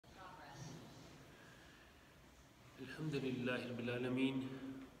الحمد لله رب العالمين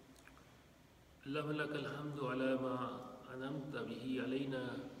اللهم لك الحمد على ما أنعمت به علينا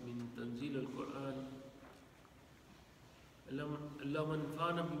من تنزيل القرآن اللهم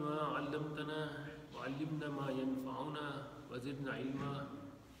انفعنا بما علمتنا وعلمنا ما ينفعنا وزدنا علما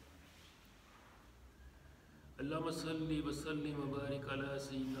اللهم صل وسلم وبارك على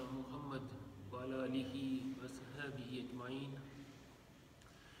سيدنا محمد وعلى آله وصحبه أجمعين.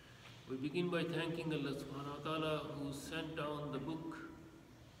 We begin by thanking Allah subhanahu wa ta'ala who sent down the book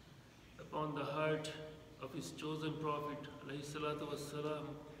upon the heart of his chosen prophet alayhi salatu wassalam,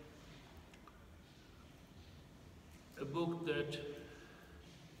 a book that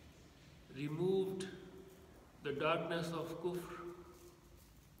removed the darkness of kufr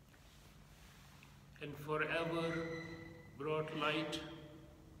and forever brought light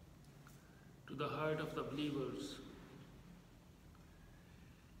to the heart of the believers.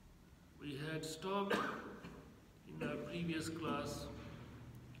 We had stopped in our previous class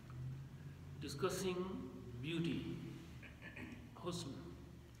discussing beauty, husn,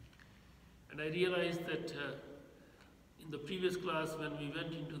 and I realized that in the previous class, when we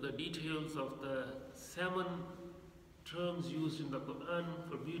went into the details of the 7 terms used in the Qur'an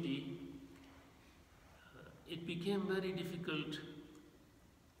for beauty, it became very difficult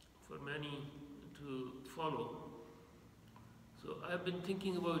for many to follow. So I've been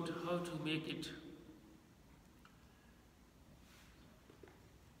thinking about how to make it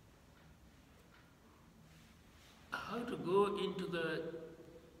how to go into the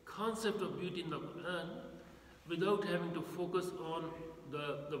concept of beauty in the Quran without having to focus on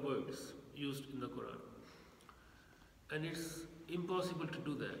the words used in the Quran. And it's impossible to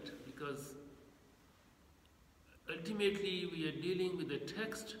do that because ultimately we are dealing with a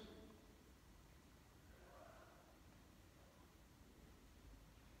text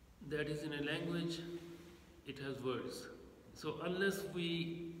that is in a language, it has words. So unless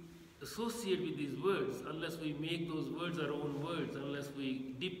we associate with these words, unless we make those words our own words, unless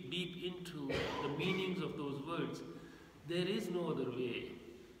we dip deep into the meanings of those words, there is no other way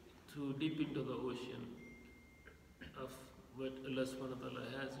to dip into the ocean of what Allah subhanahu wa ta'ala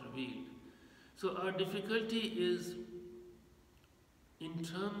has revealed. So our difficulty is in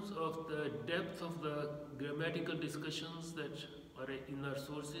terms of the depth of the grammatical discussions that are in our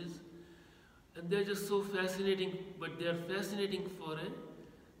sources, and they're just so fascinating, but they're fascinating for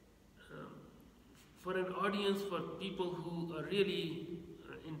an audience, for people who are really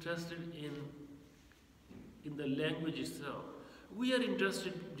interested in the language itself. We are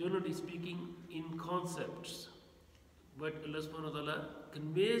interested, generally speaking, in concepts, what Allah subhanahu wa ta'ala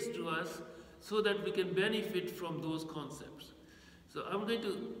conveys to us so that we can benefit from those concepts. So I'm going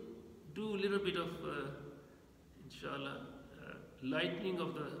to do a little bit of, inshallah, lightening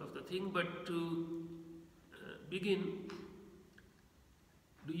of the thing, but to begin,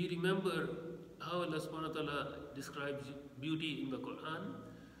 do you remember how Allah subhanahu wa ta'ala describes beauty in the Quran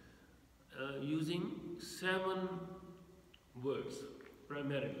using 7 words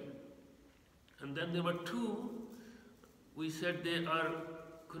primarily? And then there were 2, we said they are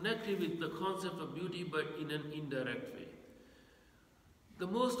connected with the concept of beauty but in an indirect way. The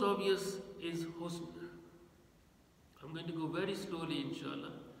most obvious is husn. I'm going to go very slowly,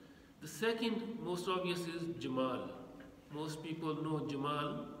 inshallah. The second most obvious is jamal. Most people know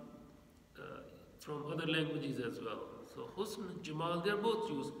jamal from other languages as well. So husn, jamal, they're both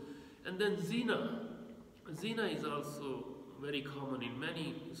used. And then zina. Zina is also very common in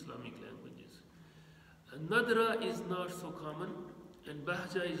many Islamic languages. Nadra is not so common, and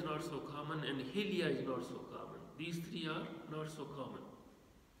bahja is not so common, and hilya is not so common. These 3 are not so common.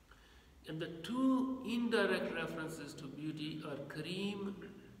 And the 2 indirect references to beauty are kareem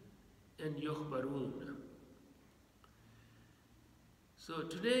and yukhbarun. So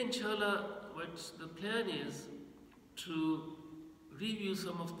today, inshallah, what the plan is to review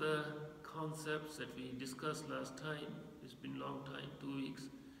some of the concepts that we discussed last time. It's been a long time, 2 weeks.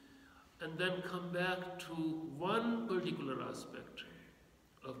 And then come back to one particular aspect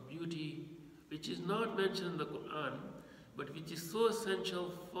of beauty which is not mentioned in the Quran, but which is so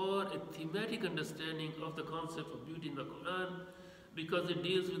essential for a thematic understanding of the concept of beauty in the Quran, because it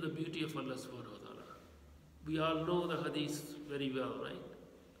deals with the beauty of Allah subhanahu wa ta'ala. We all know the hadith very well, right?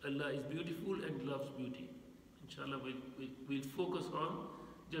 Allah is beautiful and loves beauty. Inshallah, we'll focus on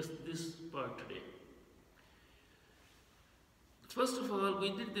just this part today. First of all,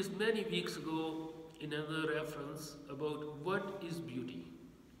 we did this many weeks ago in another reference about what is beauty.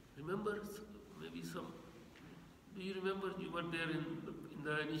 Remember, maybe some. Do you remember you were there in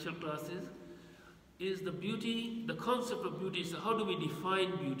the initial classes? Is the beauty, the concept of beauty, so how do we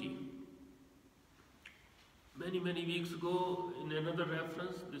define beauty? Many weeks ago, in another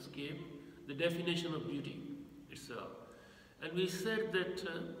reference, this came, the definition of beauty itself. And we said that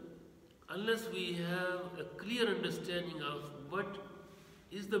unless we have a clear understanding of what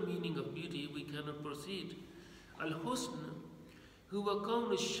is the meaning of beauty, we cannot proceed. Al-Husn, huwa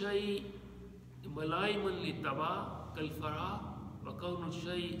kawn al-shay malaiman li taba kal-farah, wa kawn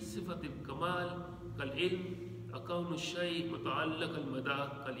al-shay sifat al-kamal kal-ilm, wa kawn al-shay muta'allaq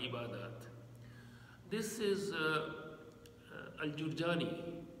al-madah kal-ibadat. This is Al-Jurjani.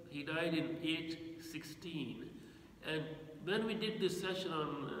 He died in 816. And when we did this session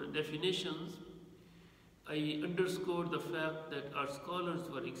on definitions, I underscored the fact that our scholars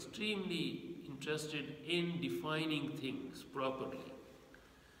were extremely interested in defining things properly.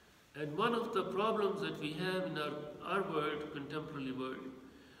 And one of the problems that we have in our world, contemporary world,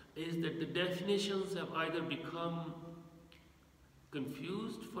 is that the definitions have either become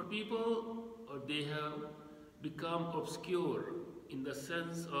confused for people or they have become obscure in the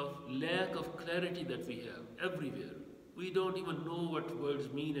sense of lack of clarity that we have everywhere. We don't even know what words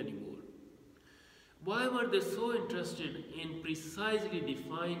mean anymore. Why were they so interested in precisely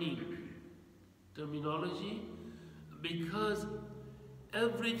defining terminology? Because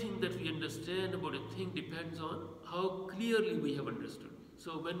everything that we understand about a thing depends on how clearly we have understood.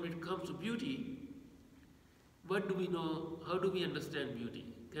 So when it comes to beauty, what do we know? How do we understand beauty?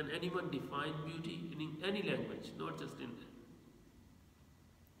 Can anyone define beauty in any language, not just in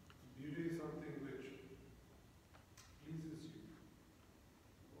beauty is something which pleases you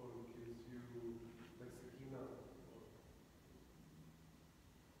or gives you like sakina.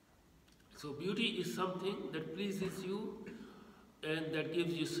 So beauty is something that pleases you and that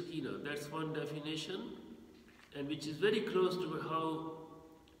gives you sakina. That's one definition, and which is very close to how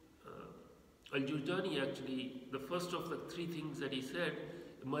Al-Jurjani actually, the first of the three things that he said,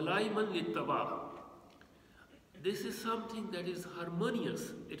 Malaiman littaba. This is something that is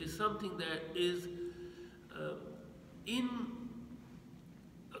harmonious. It is something that is in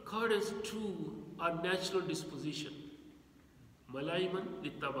accordance to our natural disposition. Malaiman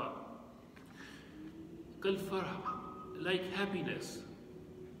littaba. Kal-farah, like happiness.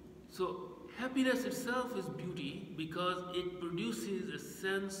 So happiness itself is beauty because it produces a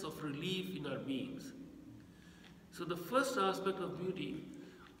sense of relief in our beings. So the first aspect of beauty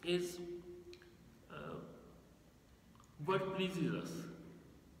is what pleases us.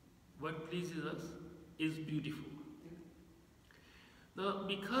 What pleases us is beautiful. Now,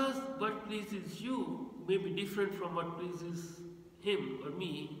 because what pleases you may be different from what pleases him or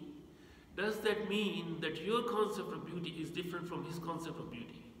me, does that mean that your concept of beauty is different from his concept of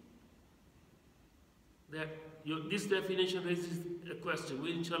beauty? This definition raises a question.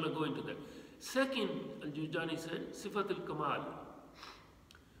 We'll inshallah go into that. Second, Al-Jurjani said, Sifat al-Kamal.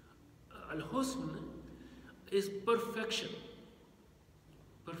 Al-Husn is perfection.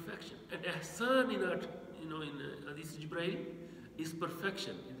 Perfection. And Ihsan in our, in Hadith Jibreel is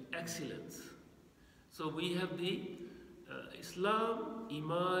perfection, excellence. So we have the Islam,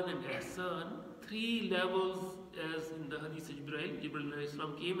 Iman and Ihsan, three levels as in the Hadith Jibreel. Jibreel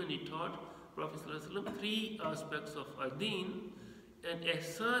Islam came and he taught Prophet ﷺ three aspects of our deen, and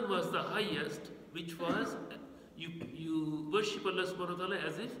Ihsan was the highest, which was you worship Allah subhanahu wa ta'ala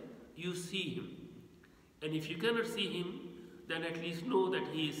as if you see him. And if you cannot see him, then at least know that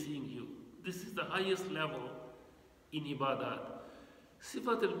he is seeing you. This is the highest level in ibadat.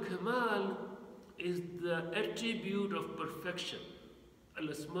 Sifat al-Kamal is the attribute of perfection.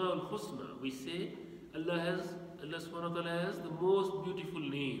 Al-Asma al-Husna, we say Allah subhanahu wa ta'ala has the most beautiful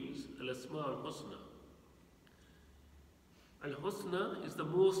names. Al-Asma al-Husna. Al-Husna is the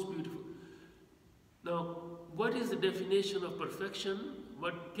most beautiful. Now, what is the definition of perfection?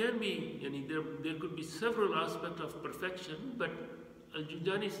 What can be, there could be several aspects of perfection, but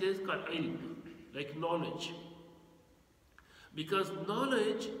Al-Jurjani says, Kal ilm, like knowledge. Because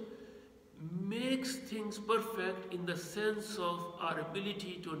knowledge makes things perfect in the sense of our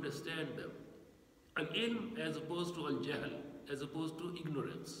ability to understand them. Al-ilm as opposed to al-jahl, as opposed to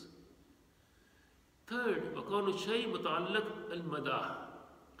ignorance. Third, وَكَوْنُ الشَّيْء مُتَعَلَّقْ الْمَدَاحِ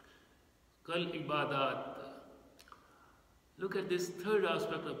كَالْعِبَادَاتِ. Look at this third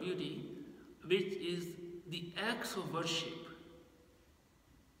aspect of beauty, which is the acts of worship.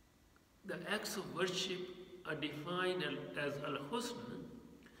 The acts of worship are defined as al-husn,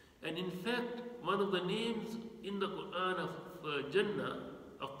 and in fact, one of the names in the Qur'an of Jannah,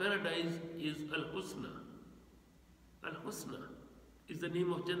 of paradise, is al-husna. Al-husna is the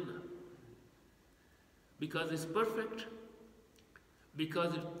name of Jannah. Because it's perfect,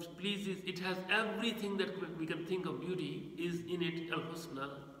 because it pleases, it has everything that we can think of beauty is in it. Al-husna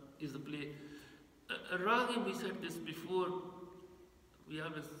is the place. Raghib, we said this before, we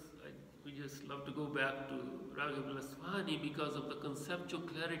just love to go back to Raghib al-Asfahani because of the conceptual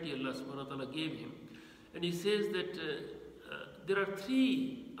clarity Allah subhanahu wa ta'ala gave him. And he says that there are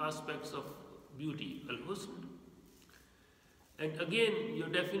three aspects of beauty, al-husn. And again, your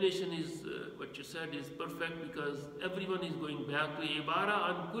definition is, what you said is perfect because everyone is going back to ibara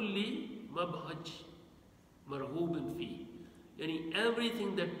an kulli mabhaj marhubin fi. Yani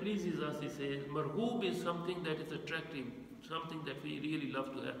everything that pleases us, he says, marhub is something that is attractive, something that we really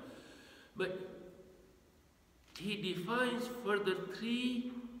love to have. But he defines further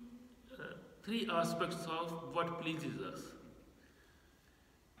three aspects of what pleases us.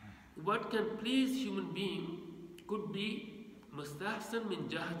 What can please human being could be mustahsan min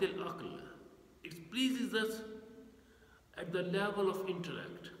jahd al-aql. It pleases us at the level of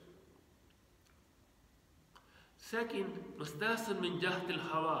intellect. Second, mustahsan min jahd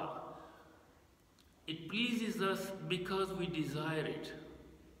al-hawa. It pleases us because we desire it.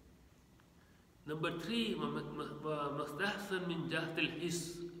 Number three, mustahsan min jahd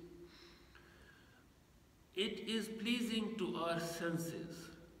al-his. It is pleasing to our senses.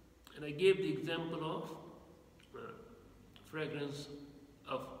 And I gave the example of fragrance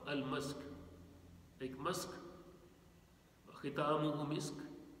of al-musk. Like musk, khitamuhu misk,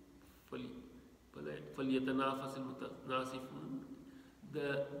 فَلْيَتَنَافَسِ الْمُتَنَافِسُونَ.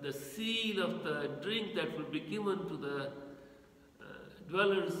 The seal of the drink that will be given to the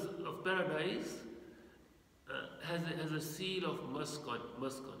dwellers of paradise has a seal of musk on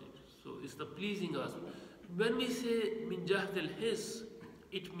it. So it's the pleasing aspect. When we say min jahd al-his,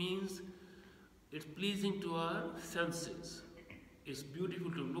 it means it's pleasing to our senses. It's beautiful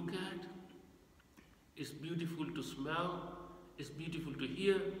to look at. It's beautiful to smell. It's beautiful to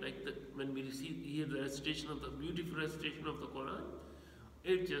hear. Like when we hear the recitation of the beautiful recitation of the Qur'an,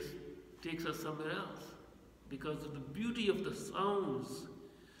 it just takes us somewhere else because of the beauty of the sounds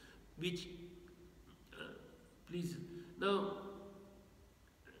which please. Now,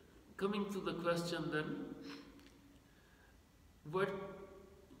 coming to the question then,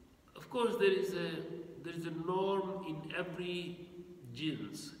 of course there is a norm in every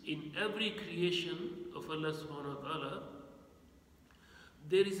jins, in every creation of Allah subhanahu wa ta'ala,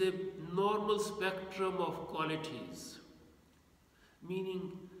 there is a normal spectrum of qualities.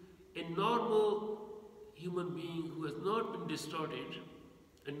 Meaning, a normal human being who has not been distorted,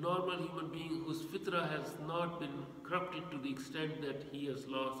 a normal human being whose fitra has not been corrupted to the extent that he has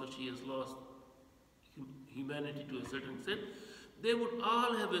lost or she has lost humanity to a certain extent, they would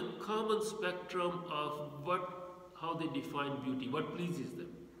all have a common spectrum of how they define beauty, what pleases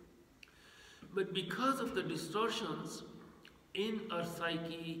them. But because of the distortions in our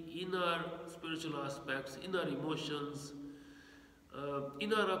psyche, in our spiritual aspects, in our emotions,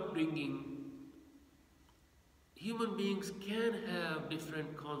 in our upbringing, human beings can have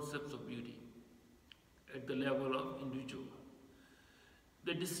different concepts of beauty at the level of individual.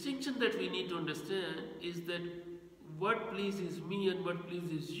 The distinction that we need to understand is that what pleases me and what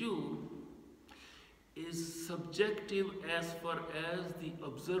pleases you is subjective as far as the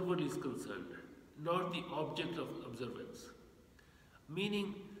observer is concerned, not the object of observance.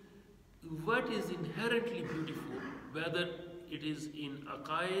 Meaning, what is inherently beautiful, whether it is in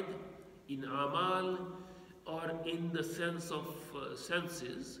aqaid, in amal, or in the sense of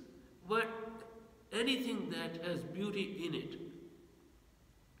senses, anything that has beauty in it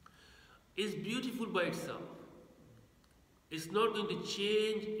is beautiful by itself. It's not going to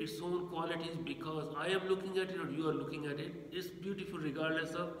change its own qualities because I am looking at it or you are looking at it. It's beautiful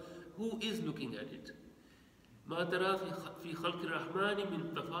regardless of who is looking at it. مَا تَرَى فِي خَلْقِ الرَّحْمَنِ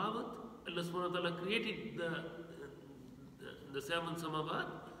مِنْ تَفَاوَتٍ. Allah subhanahu wa ta'ala created the seven samawat,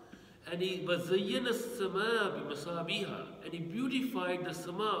 and He وَزَيَّنَ السَّمَاءَ بِمَصَابِيهَا, and He beautified the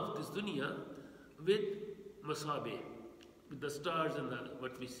sama of this dunya with masabih, with the stars and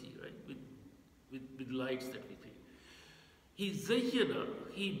what we see, right? With lights that we see. He zayyana,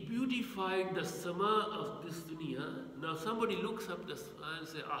 He beautified the sama of this dunya. Now somebody looks up the sky and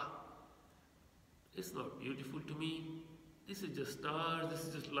says, it's not beautiful to me. This is just stars, this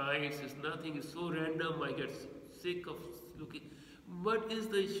is just lights, it's nothing, it's so random, I get sick of looking. What is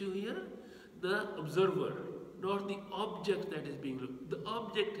the issue here? The observer, not the object that is being looked. The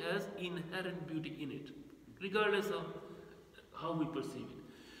object has inherent beauty in it, regardless of how we perceive it.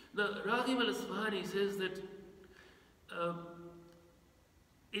 Now, Raghib al-Asfahani says that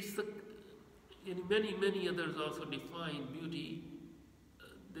it's the, and many others also define beauty.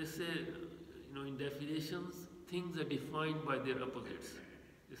 They say, in definitions, things are defined by their opposites.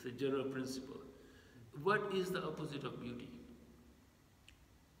 It's a general principle. What is the opposite of beauty?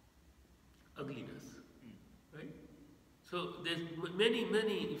 ugliness, right? So there's many,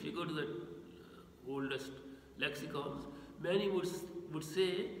 if you go to the oldest lexicons, many would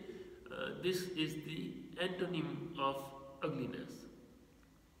say this is the antonym of ugliness.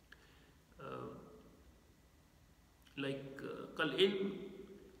 Like kal-ilm,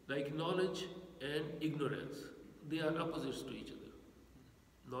 like knowledge and ignorance, they are opposites to each other.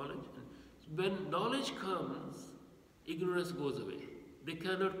 Knowledge, when knowledge comes, ignorance goes away. They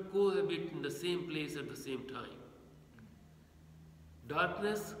cannot cohabit in the same place at the same time.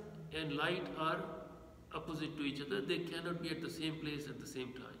 Darkness and light are opposite to each other. They cannot be at the same place at the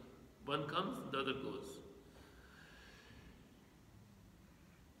same time. One comes, the other goes.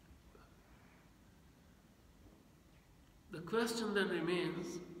 The question then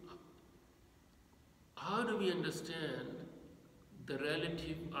remains, how do we understand the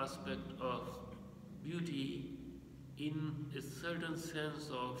relative aspect of beauty in a certain sense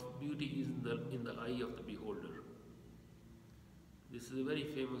of beauty is in the eye of the beholder? This is a very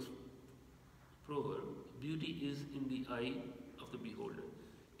famous proverb. Beauty is in the eye of the beholder.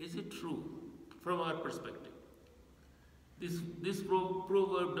 Is it true from our perspective? This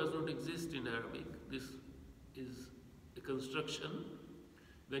proverb does not exist in Arabic. This is a construction.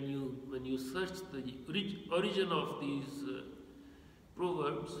 When you search the origin of these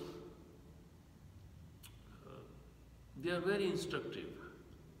proverbs, they are very instructive.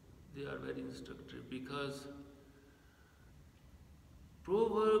 They are very instructive because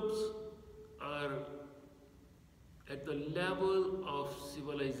proverbs are at the level of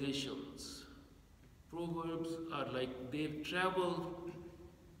civilizations. Proverbs are like they travel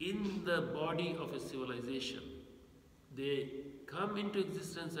in the body of a civilization. They come into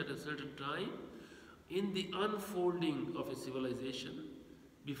existence at a certain time in the unfolding of a civilization.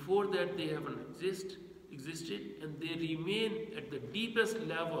 Before that they haven't existed, and they remain at the deepest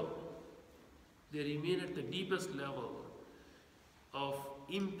level. They remain at the deepest level of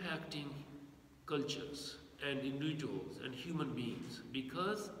impacting cultures and individuals and human beings,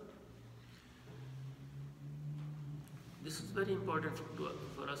 because this is very important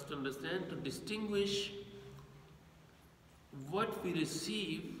for us to understand, to distinguish what we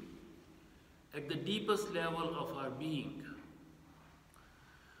receive at the deepest level of our being.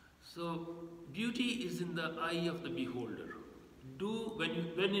 So beauty is in the eye of the beholder.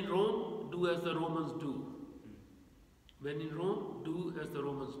 When in Rome, do as the Romans do. When in Rome, do as the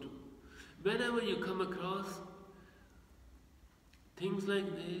Romans do. Whenever you come across things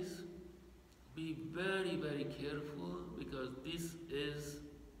like this, be very, very careful, because this is,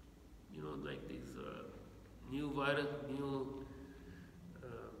 like this new virus, new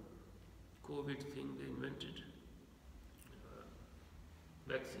COVID thing they invented,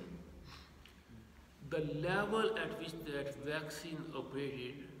 vaccine. The level at which that vaccine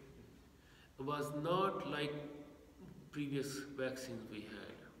operated was not like previous vaccines we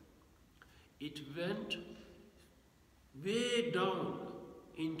had. It went way down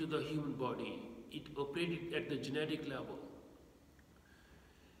into the human body. It operated at the genetic level.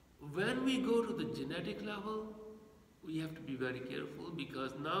 When we go to the genetic level, we have to be very careful,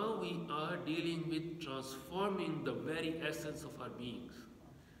 because now we are dealing with transforming the very essence of our beings.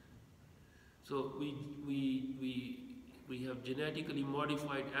 So we have genetically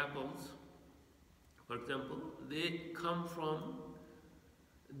modified apples, for example. They come from,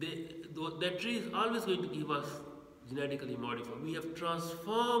 that tree is always going to give us genetically modified. We have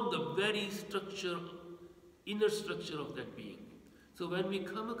transformed the very structure, inner structure of that being. So when we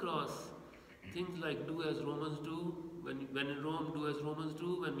come across things like do as Romans do, when in Rome, do as Romans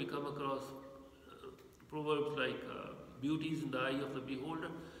do, when we come across proverbs like beauty is in the eye of the beholder,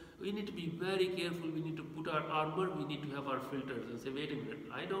 we need to be very careful. We need to put our armor, we need to have our filters and say, wait a minute,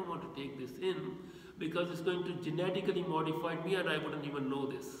 I don't want to take this in because it's going to genetically modify me and I wouldn't even know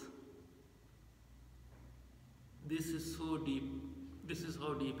this. This is so deep. This is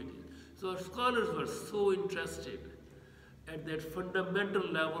how deep it is. So our scholars were so interested at that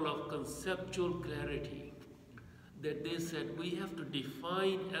fundamental level of conceptual clarity that they said we have to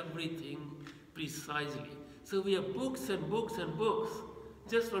define everything precisely. So we have books and books and books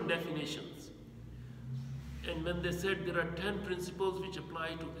just on definitions. And when they said there are 10 principles which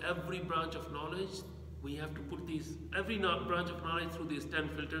apply to every branch of knowledge, we have to put every branch of knowledge through these 10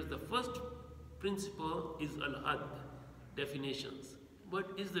 filters. The first principle is al-had, definitions.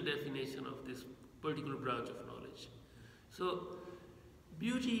 What is the definition of this particular branch of knowledge? So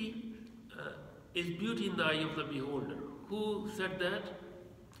beauty is beauty in the eye of the beholder. Who said that,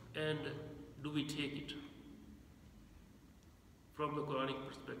 and do we take it from the Quranic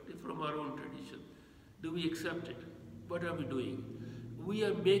perspective, from our own tradition? Do we accept it? What are we doing? we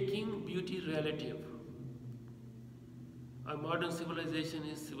are making beauty relative. Our modern civilization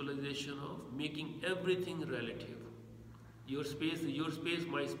is civilization of making everything relative. Your space is your space,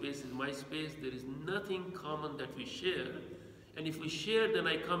 my space is my space. There is nothing common that we share. And if we share, then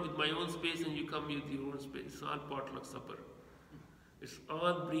I come with my own space and you come with your own space. It's all potluck supper. It's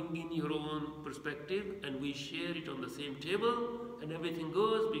all bring in your own perspective and we share it on the same table and everything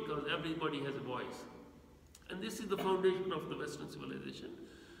goes because everybody has a voice. And this is the foundation of the Western civilization.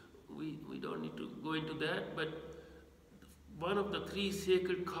 We don't need to go into that, but one of the three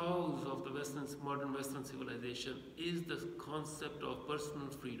sacred cows of the modern Western civilization is the concept of personal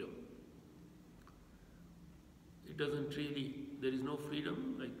freedom. It doesn't really, there is no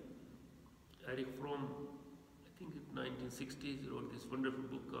freedom. Like Eric Fromm, I think in 1960s, wrote this wonderful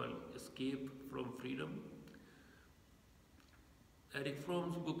book called Escape from Freedom. Eric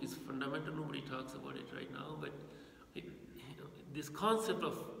Fromm's book is fundamental, nobody talks about it right now, but this concept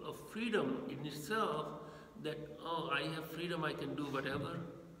of freedom in itself, that, oh, I have freedom, I can do whatever.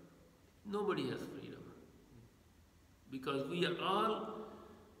 Nobody has freedom. Because we are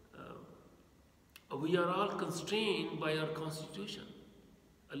all constrained by our constitution.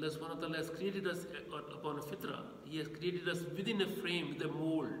 Allah subhanahu wa ta'ala has created us upon a fitrah. He has created us within a frame, with a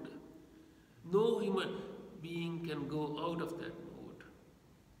mold. No human being can go out of that mold.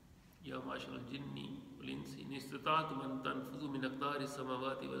 Ya ma'ashar al-jinni wal-insi in istata'tum an tanfuzu min aqdari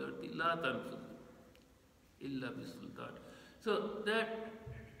samawati wal-ardi la tanfuzu illa bisultan. So that,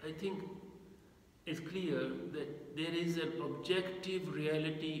 I think, is clear that there is an objective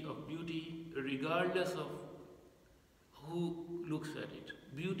reality of beauty regardless of who looks at it.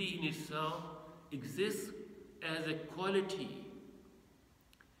 Beauty in itself exists as a quality.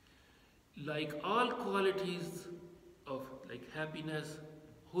 Like all qualities of like happiness,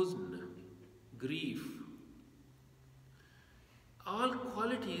 huzn, grief, all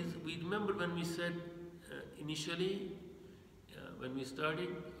qualities, we remember when we said initially, when we started,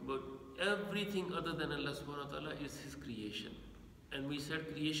 about everything other than Allah subhanahu wa ta'ala is His creation. And we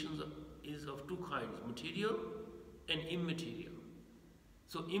said creation is of two kinds, material and immaterial.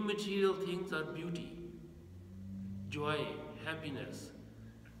 So immaterial things are beauty, joy, happiness,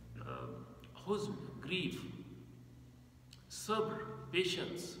 huzn, grief, sabr,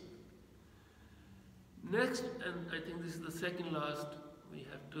 patience. Next, and I think this is the second last, we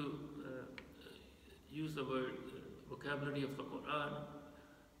have to use the word vocabulary of the Qur'an,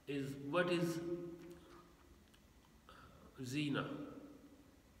 is what is zina.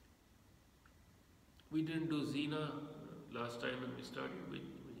 We didn't do zina last time when we started.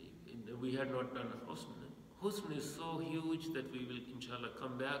 We had not done husn. Husn is so huge that we will inshallah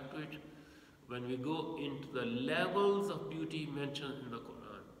come back to it when we go into the levels of beauty mentioned in the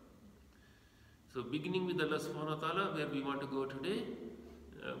Qur'an. So beginning with Allah subhanahu wa ta'ala, where we want to go today,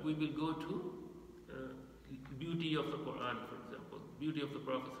 we will go to beauty of the Qur'an, for example, beauty of the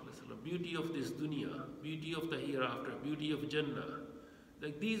Prophet ﷺ, beauty of this dunya, beauty of the hereafter, beauty of Jannah.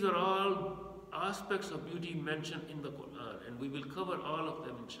 Like these are all aspects of beauty mentioned in the Qur'an, and we will cover all of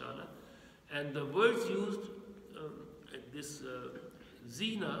them inshallah. And the words used, this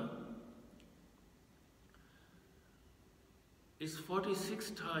zina, is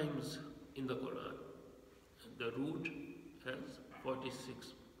 46 times in the Qur'an. The root has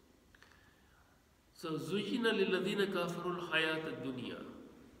 46. So, zuyina lilladhina kafarul hayat ad-dunya.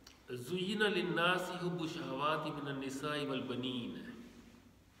 Zuyina linnasi hubbu shahawati min an-nisa'i wal baneen.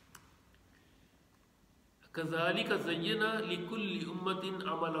 Kazalika zayyana likulli ummatin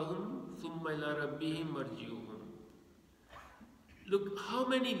amalahum thumma ila rabbihim marji'uhum. Look how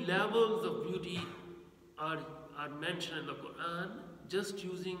many levels of beauty are mentioned in the Quran just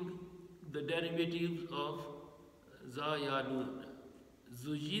using the derivatives of za ya nun.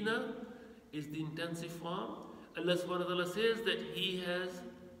 Zuyina is the intensive form. Allah subhanahu wa ta'ala says that He has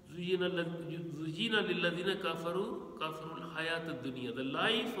zuyina lilladhina kafarul hayat ad-dunya. The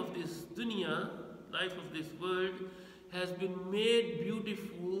life of this dunya, life of this world, has been made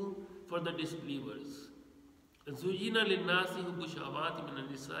beautiful for the disbelievers. Zuyina linnasi hubbu shahawati min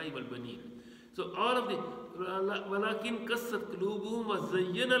an-nisa'i wal baneen. So all of the walakin kassat qulubuhum wa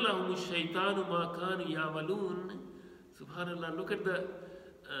zayyana lahum ash-shaytanu ma kanu ya'malun. Subhanallah,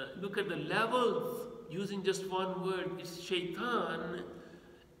 look at the levels using just one word. It's shaitan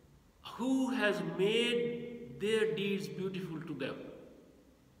who has made their deeds beautiful to them.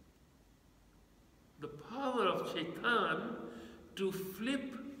 The power of shaitan to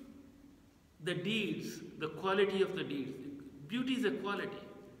flip the deeds, the quality of the deeds. Beauty is a quality.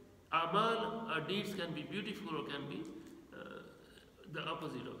 Amal, our deeds can be beautiful or can be the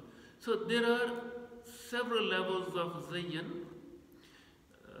opposite of. So there are several levels of zayyan.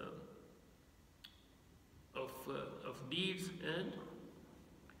 of deeds. And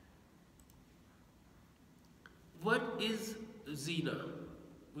what is zina?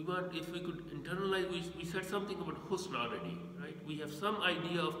 We want, if we could internalize, we said something about husn already, right? We have some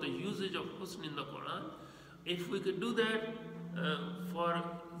idea of the usage of husn in the Quran. If we could do that for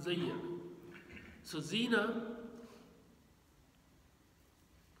zayyan. So zina,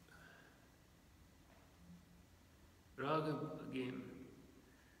 Raghab again,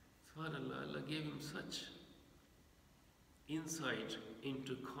 subhanAllah, Allah gave him such insight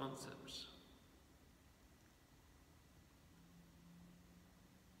into concepts.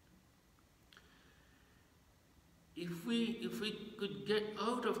 If we could get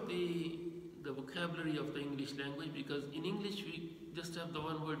out of the vocabulary of the English language, because in English we just have the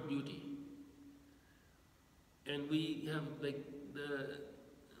one word beauty, and we have like the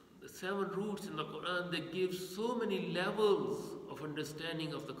 7 roots in the Quran that give so many levels of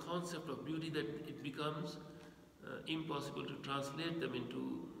understanding of the concept of beauty that it becomes impossible to translate them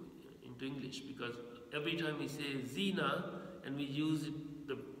into English, because every time we say zina and we use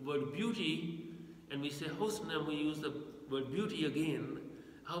the word beauty, and we say husn and we use the word beauty again,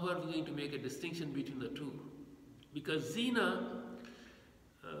 how are we going to make a distinction between the two? Because zina,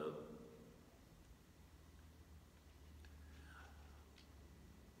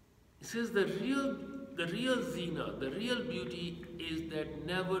 it says the real zina, the real beauty is that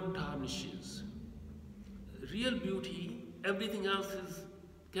never tarnishes. Real beauty, everything else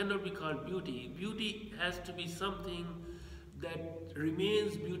cannot be called beauty. Beauty has to be something that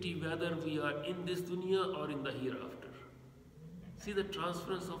remains beauty whether we are in this dunya or in the hereafter. See the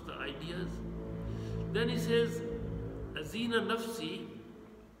transference of the ideas? Then he says, Azina nafsi,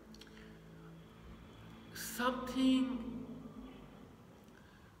 something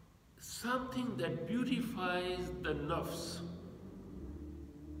that beautifies the nafs.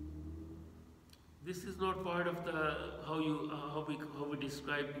 This is not part of the how we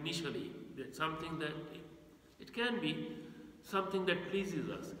described initially. That something that it can be something that pleases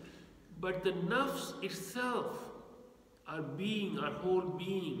us, but the nafs itself, our being, our whole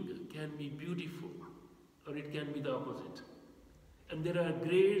being, can be beautiful, or it can be the opposite. And there are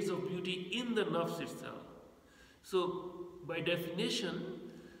grades of beauty in the nafs itself. So, by definition,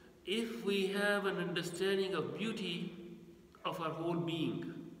 if we have an understanding of beauty of our whole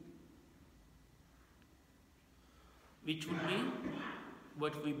being, which would be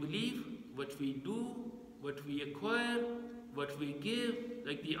what we believe, what we do, what we acquire, what we give,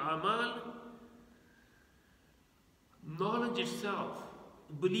 like the amal, knowledge itself,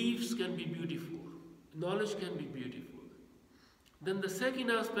 beliefs can be beautiful, knowledge can be beautiful. Then the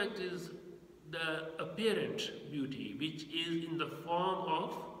second aspect is the apparent beauty, which is in the form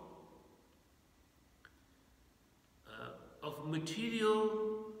of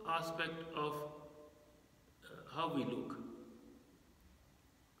material aspect of how we look.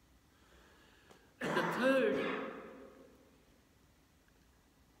 And the third,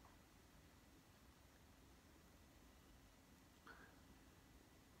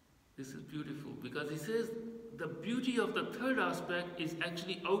 this is beautiful, because he says the beauty of the third aspect is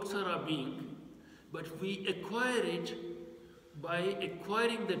actually outside our being, but we acquire it by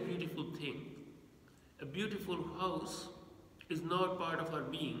acquiring that beautiful thing. A beautiful house is not part of our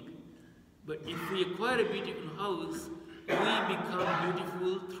being, but if we acquire a beautiful house, we become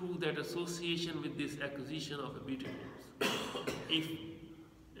beautiful through that association with this acquisition of a beautiful house. If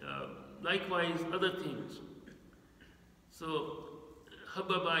likewise other things. So,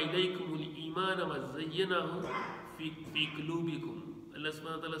 حَبَّبَ إِلَيْكُمُ الْإِيمَانَ وَزَيَّنَهُ فِي قُلُوبِكُمْ. Allah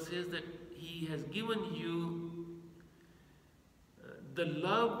subhanahu wa ta'ala says that He has given you the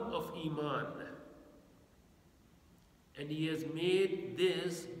love of Iman, and He has made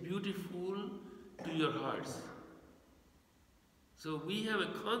this beautiful to your hearts. So we have a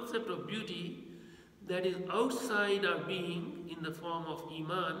concept of beauty that is outside our being in the form of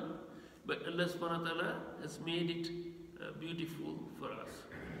Iman, but Allah subhanahu wa ta'ala has made it beautiful for us.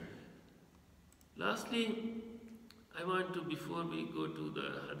 Lastly, I want to, before we go to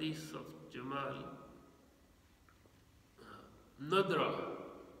the hadith of Jamal, Nadra.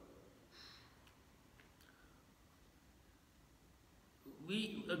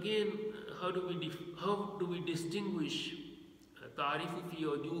 We again, how do we distinguish Ta'arifu fi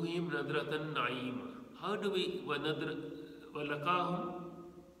wujuhihim nadratan na'ima? How do we walaqahum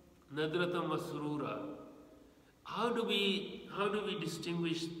nadratan masrura? How do we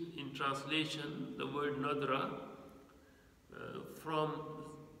distinguish in translation the word nadra from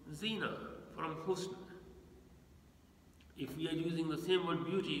zina, from husn? If we are using the same word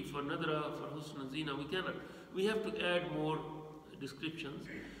beauty for nadra, for husn and zina, we cannot. We have to add more descriptions.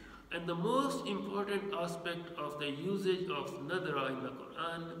 And the most important aspect of the usage of nadra in the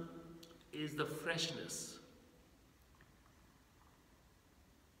Quran is the freshness.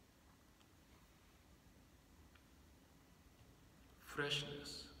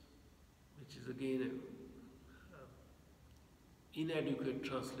 Freshness, which is again an inadequate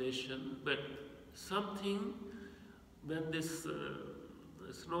translation, but something when this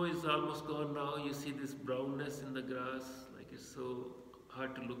snow is almost gone now, you see this brownness in the grass, like it's so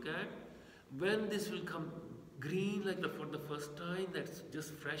hard to look at. When this will come green, like for the first time, that's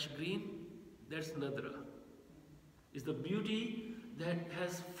just fresh green, that's nadra. It's the beauty that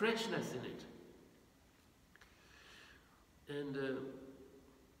has freshness in it. And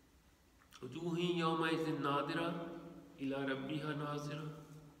وجوه يومئذ ناظرة إلى ربها ناظرة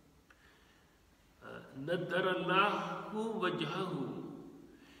نضر الله وجهه.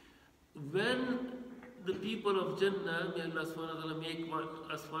 When the people of Jannah, may Allah subhanahu wa ta'ala make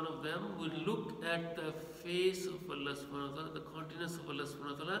us one of them, will look at the face of Allah subhanahu wa ta'ala, the countenance of Allah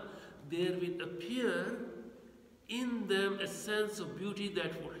subhanahu wa ta'ala, there will appear in them a sense of beauty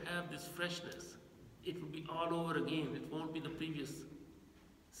that would have this freshness. It will be all over again. It won't be the previous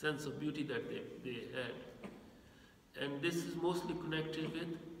sense of beauty that they had. And this is mostly connected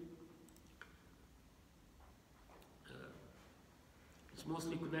with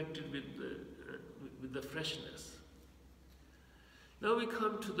with the freshness. Now we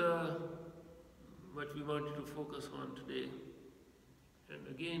come to what we wanted to focus on today. And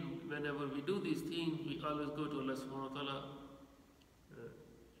again, whenever we do these things, we always go to Allah subhanahu wa ta'ala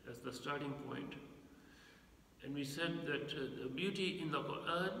as the starting point. And we said that the beauty in the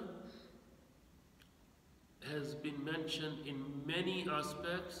Quran has been mentioned in many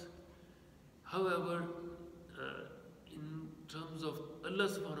aspects. However, in terms of Allah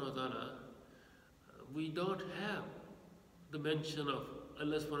subhanahu wa ta'ala, we don't have the mention of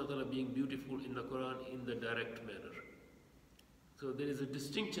Allah subhanahu wa ta'ala being beautiful in the Quran in the direct manner. So there is a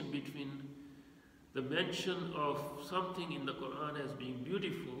distinction between the mention of something in the Quran as being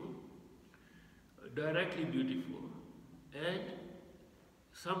beautiful, directly beautiful, and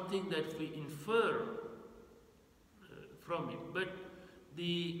something that we infer from it. But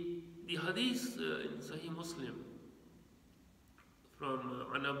the hadith in Sahih Muslim from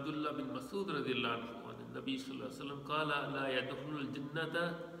an Abdullah bin Masud radiyallahu anhu, and the Nabi sallallahu alaihi wasallam qala la yadkhulul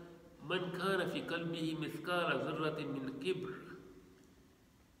jannata man kana fi qalbihi mithqala dharratin min kibr.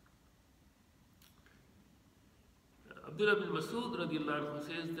 Abdullah bin Masud radiyallahu anhu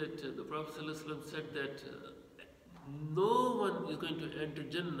says that the Prophet sallallahu alaihi wasallam said that no one is going to enter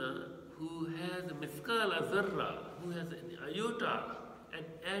Jannah who has a mithqala dharra, who has an iota, an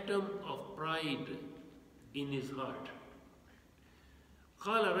atom of pride in his heart.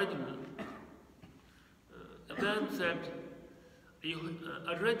 قال رجل, a man said,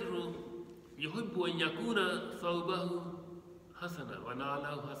 الرجل يحب أن يكون ثوبه حسنا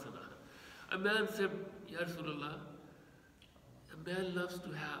ونعله حسنا. A man said, Ya Rasulullah, a man loves to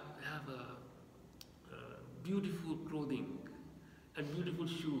have a beautiful clothing and beautiful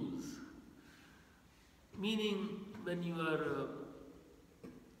shoes. Meaning, when you are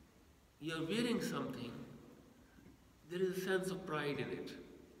wearing something, there is a sense of pride in it.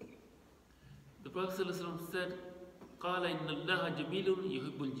 The Prophet ﷺ said, قال إن الله جميل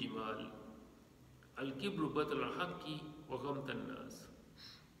يحب الجمال الكبر بطل الحق وغمط الناس.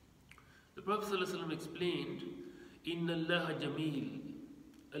 The Prophet ﷺ explained, إن الله جميل,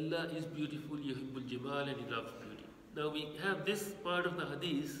 Allah is beautiful, يحب الجمال, and He loves beauty. Now we have this part of the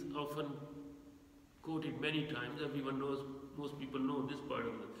hadith often quoted many times. Everyone knows, most people know this part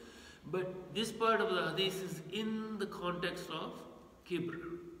of it. But this part of the hadith is in the context of kibr,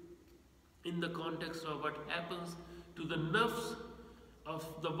 in the context of what happens to the nafs of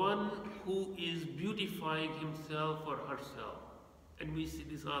the one who is beautifying himself or herself. And we see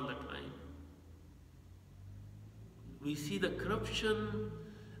this all the time. We see the corruption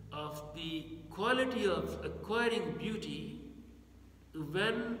of the quality of acquiring beauty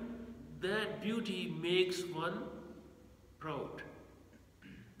when that beauty makes one proud.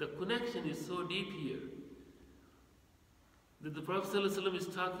 The connection is so deep here that the Prophet ﷺ is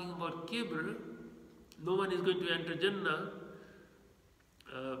talking about kibr. No one is going to enter Jannah.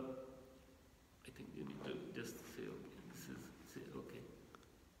 I think you need to just say, okay, say, okay.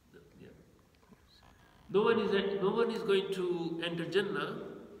 Yeah. No one is going to enter Jannah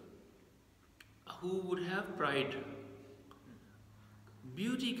who would have pride.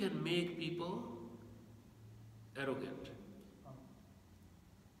 Beauty can make people arrogant.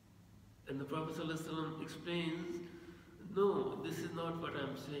 And the Prophet ﷺ explains, no, this is not what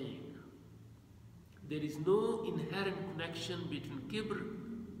I'm saying. There is no inherent connection between kibr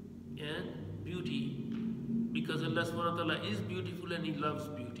and beauty, because Allah subhanahu wa ta'ala is beautiful and He loves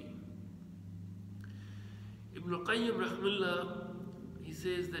beauty. Ibn al-Qayyim rahmallah, he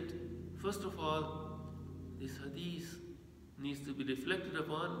says that first of all, this hadith needs to be reflected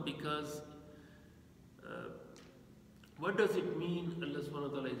upon, because what does it mean Allah subhanahu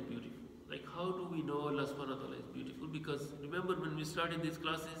wa ta'ala is beautiful? Like, how do we know Allah subhanahu wa ta'ala is beautiful? Because remember, when we started these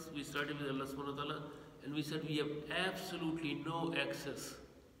classes, we started with Allah subhanahu wa ta'ala, and we said we have absolutely no access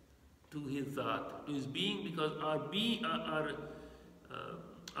to His Zat, to His being, because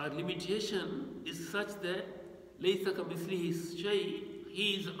our limitation is such that laysa kamithlihi shay',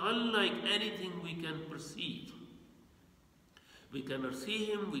 He is unlike anything we can perceive. We cannot see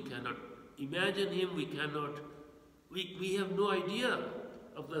Him, we cannot imagine Him, we have no idea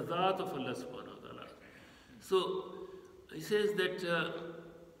of the Zat of Allah subhanahu wa ta'ala. So he says that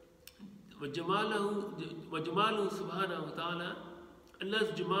وَجَمَالُهُ subhanahu wa ta'ala,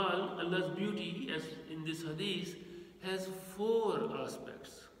 Allah's Jamal, Allah's beauty, as in this hadith, has 4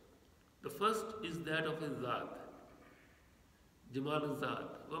 aspects. The first is that of His Zat, Jamal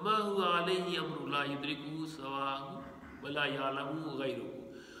al-Zat. وَمَا هُوَ عَلَيْهِ أَمْرُ لَا يُدْرِكُهُ سَوَاهُ وَلَا يَعْلَمُهُ غَيْرُهُ.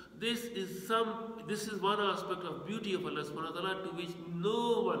 This is one aspect of beauty of Allah subhanahu wa ta'ala to which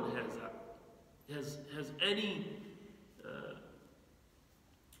no one has any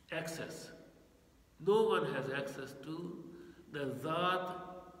access. No one has access to the Zat,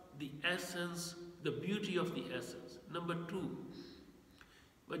 the essence, the beauty of the essence. Number 2,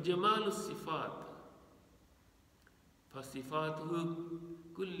 وَجَمَالُ الصِّفَاتِ فَصِفَاتُهُ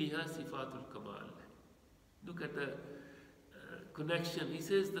كُلِّهَا صِفَاتُ الْكَمَالِ. Look at the connection. He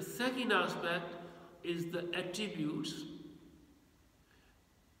says the second aspect is the attributes,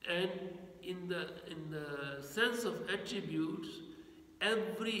 and in the sense of attributes,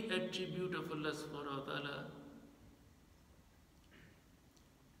 every attribute of Allah subhanahu wa ta'ala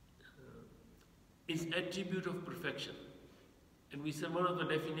is attribute of perfection. And we said one of the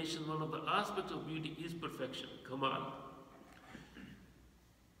definitions, one of the aspects of beauty is perfection, kamal.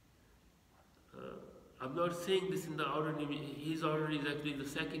 I'm not saying this in the order. His order is actually, the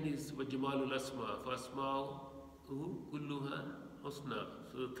second is Jamalul Asma, Fasma'u Kulluha Husna.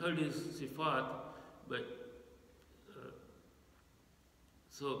 So the third is Sifat, but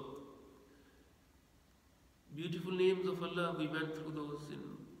so beautiful names of Allah, we went through those in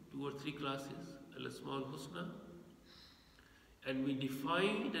 2 or 3 classes, Al-Asma'ul Husna, and we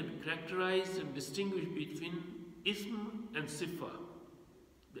defined and characterized and distinguished between Ism and Sifa,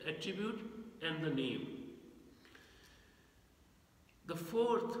 the attribute and the name. The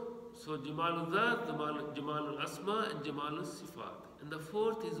fourth, so Jamalul Zat, Jamalul Asma, and Jamalul Sifat. And the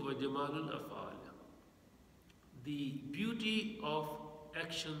fourth is Jamalul Afal, the beauty of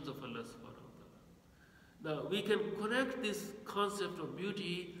actions of Allah subhanahu wa ta'ala. Now we can connect this concept of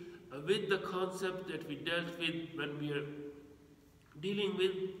beauty with the concept that we dealt with when we are dealing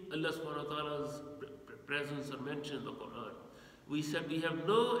with Allah subhanahu wa ta'ala's presence or mention in the Qur'an. We said we have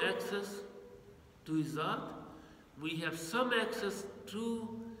no access to His Zat, we have some access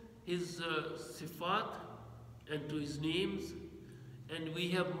to His Sifat and to His names, and we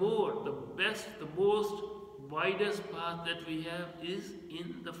have more. The best, the most widest path that we have is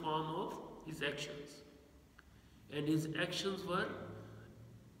in the form of His actions. And His actions were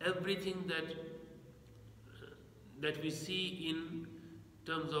everything that we see in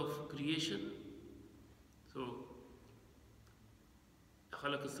terms of creation. So,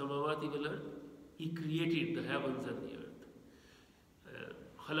 خَلَقَ السَّمَاوَاتِ وَالْأَرْضِ, He created the heavens and the earth.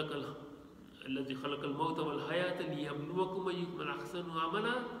 الَّذِي خَلَقَ الْمَوْتَ وَالْحَيَاةَ لِيَبْلُوَكُمْ أَيُّكُمْ أَحْسَنُ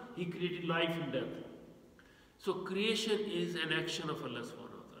عَمَلًا. He created life and death. So creation is an action of Allah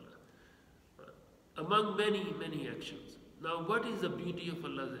subhanahu wa ta'ala, among many actions. Now, what is the beauty of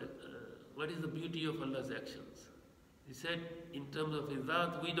Allah's actions? He said, in terms of His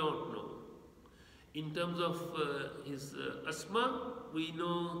Zat, we don't know. In terms of His Asma, we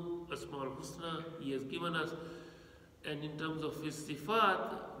know Asma al-Husna, He has given us. And in terms of His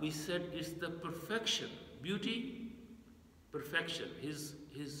Sifat, we said it's the perfection, beauty, perfection. His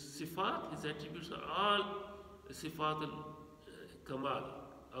Sifat, His attributes are all Sifat al-Kamal,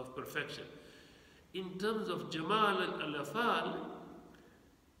 of perfection. In terms of Jamal al-Afal,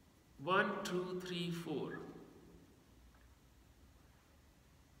 1, 2, 3, 4.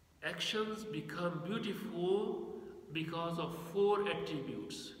 Actions become beautiful because of 4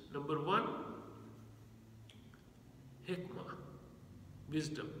 attributes. Number 1, hikmah,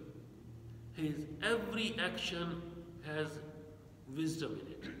 wisdom. Every action has wisdom in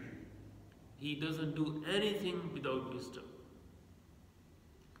it. He doesn't do anything without wisdom.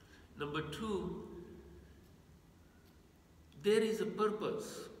 Number 2, there is a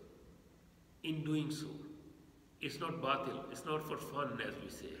purpose in doing so. It's not batil, it's not for fun as we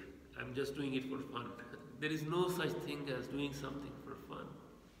say. I'm just doing it for fun. There is no such thing as doing something for fun.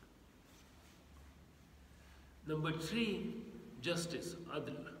 Number 3, justice,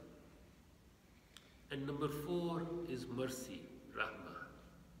 adl. And number 4 is mercy, rahmah.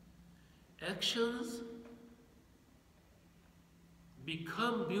 Actions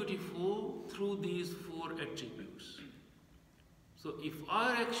become beautiful through these 4 attributes. So if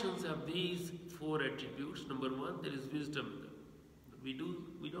our actions have these 4 attributes, number 1, there is wisdom. We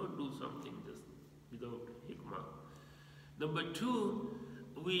don't do something just without hikmah. Number 2,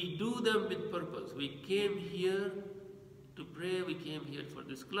 we do them with purpose. We came here to pray, we came here for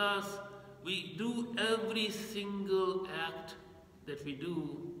this class. We do every single act that we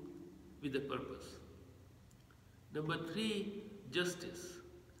do with a purpose. Number 3, justice.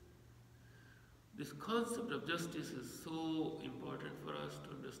 This concept of justice is so important for us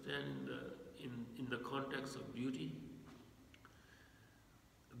to understand in the context of beauty,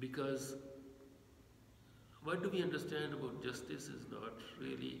 because what do we understand about justice is not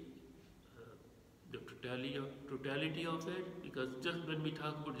really the totality of it, because just when we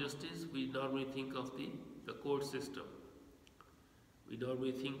talk about justice, we normally think of the court system. We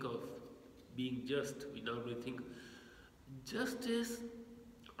normally think of being just. We normally think justice,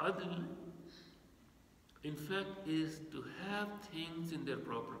 adl, in fact, is to have things in their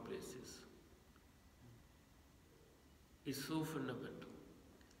proper places. It's so fundamental.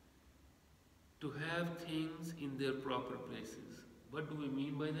 To have things in their proper places. What do we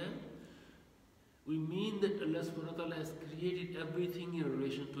mean by that? We mean that Allah subhanahu wa ta'ala has created everything in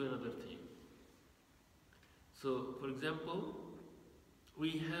relation to another thing. So, for example,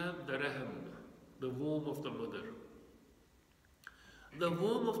 we have the rahim, the womb of the mother. The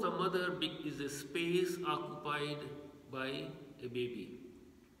womb of the mother is a space occupied by a baby.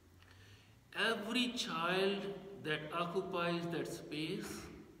 Every child that occupies that space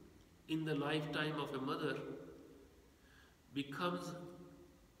in the lifetime of a mother becomes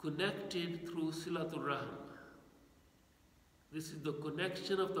connected through silatul rahim. This is the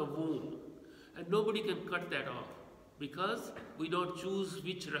connection of the womb, and nobody can cut that off, because we don't choose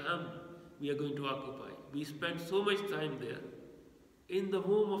which rahim we are going to occupy. We spend so much time there in the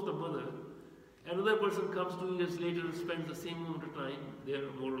womb of the mother. Another person comes 2 years later and spends the same amount of time there,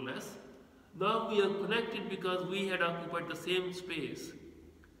 more or less. Now we are connected because we had occupied the same space,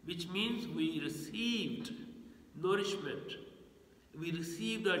 which means we received nourishment, we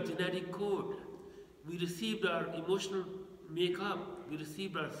received our genetic code, we received our emotional makeup, we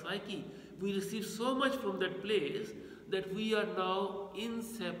received our psyche, we received so much from that place that we are now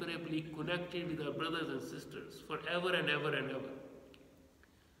inseparably connected with our brothers and sisters forever and ever and ever.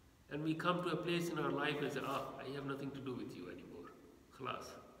 And we come to a place in our life and say, I have nothing to do with you anymore. Khalas.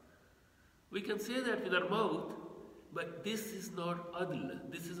 We can say that with our mouth, but this is not adl,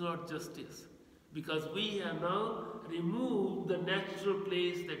 this is not justice. Because we have now removed the natural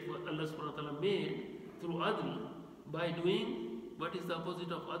place that Allah subhanahu wa ta'ala made through adl by doing, what is the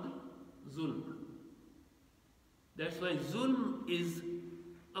opposite of adl? Zulm. That's why zulm is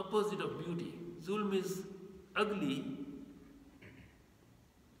opposite of beauty. Zulm is ugly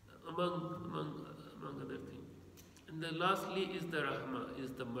among other things. And then lastly is the rahmah,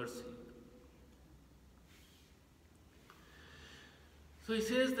 is the mercy. So he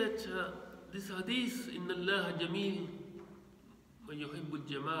says that this hadith, Inna Allah Jameel wa yuhibbul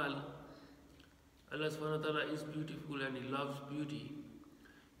Jamal, Allah subhanahu wa ta'ala is beautiful and He loves beauty.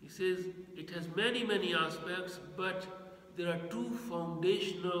 He says it has many, many aspects, but there are 2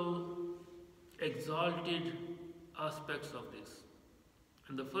 foundational, exalted aspects of this.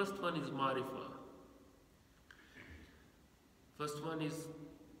 And the first one is marifah. First one is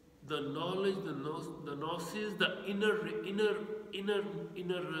the knowledge, the gnosis, the inner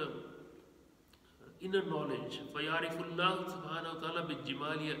knowledge. فَيَعْرِفُ اللَّهُ سُبْحَانَهُ وَتَعَالَى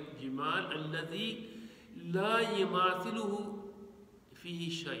بِالْجِمَالِ الْجِمَالِ الَّذِي لَا يَمَاثِلُهُ فِيهِ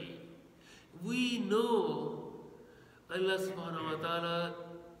شَيْءٍ. We know Allah subhanahu wa ta'ala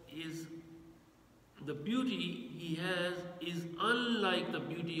is, the beauty He has is unlike the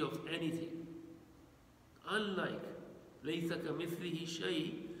beauty of anything. Unlike. لَيْسَ كَمِثْلِهِ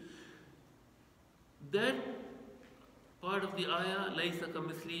شَيْءٍ. That part of the ayah, لَيْسَ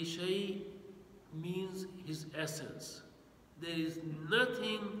كَمِثْلِهِ شَيْءٍ, means His essence. There is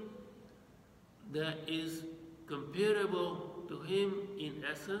nothing that is comparable to Him in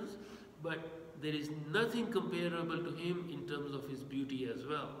essence, but there is nothing comparable to Him in terms of His beauty as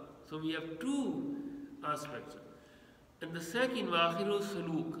well. So we have 2 aspects. And the second, وَآخِرُ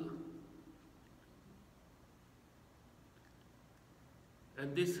السَّلُوكِ.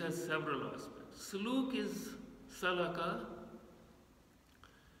 And this has several aspects. Suluk is salaka.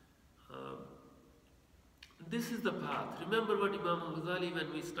 This is the path. Remember what Imam Ghazali,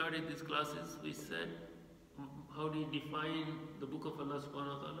 when we started these classes, we said, how do you define the book of Allah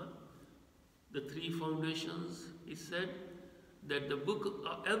subhanahu wa ta'ala? The three foundations. He said that the book,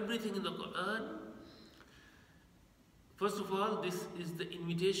 everything in the Qur'an, first of all, this is the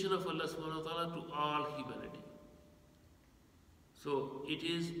invitation of Allah subhanahu wa ta'ala to all humanity. So it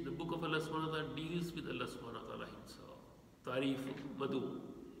is, the book of Allah subhanahu wa ta'ala deals with Allah subhanahu wa ta'ala himself. Tarif, Madu.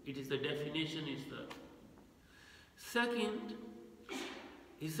 It is the definition, is the second,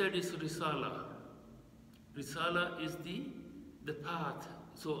 he said, is Risala. Risala is the path.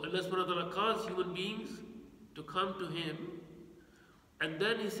 So Allah subhanahu wa ta'ala calls human beings to come to Him, and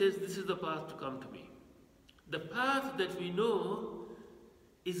then He says, this is the path to come to me. The path that we know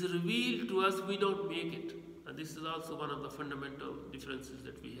is revealed to us, we don't make it. And this is also one of the fundamental differences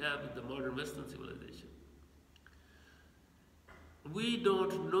that we have with the modern Western civilization. We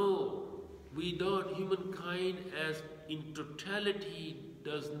don't know, humankind as in totality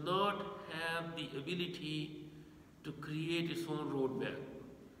does not have the ability to create its own roadmap.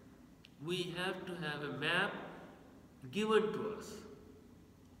 We have to have a map given to us.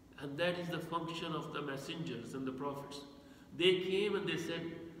 And that is the function of the messengers and the prophets. They came and they said,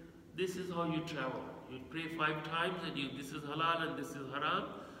 this is how you travel. You pray 5 times and this is halal and this is haram,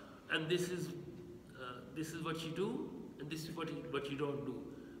 and this is what you do, and this is what you don't do.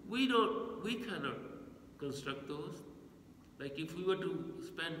 We cannot construct those. Like if we were to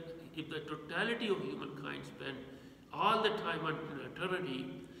spend, if the totality of humankind spend all the time on eternity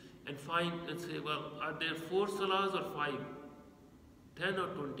and find and say, well, are there 4 salahs or 5, 10 or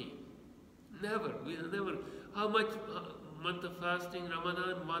 20? Never. We will never. How much month of fasting,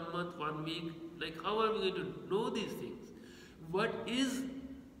 Ramadan, 1 month, 1 week? Like how are we going to know these things? What is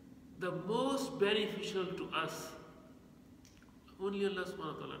the most beneficial to us? Only Allah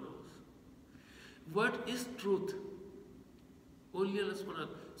subhanahu wa ta'ala knows. What is truth? Only Allah subhanahu wa ta'ala.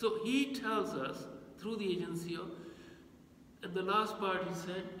 So He tells us through the agency of, and the last part He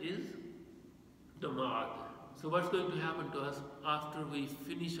said is the ma'ad. So what's going to happen to us after we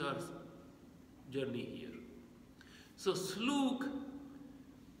finish our journey here? So Sluk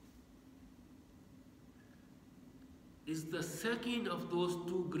is the second of those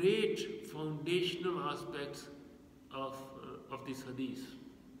 2 great foundational aspects of this hadith.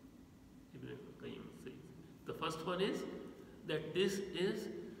 The first one is that this is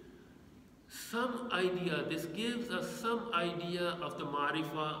some idea, this gives us some idea of the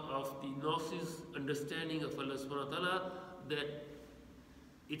marifah, of the gnosis, understanding of Allah subhanahu wa ta'ala, that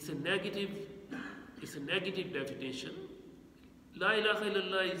it's a negative definition. La ilaha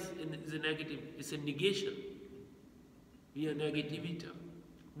illallah is a negative, it's a negation. We are negativity.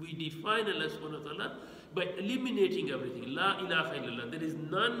 We define Allah subhanahu wa ta'ala by eliminating everything. La ilaha illallah. There is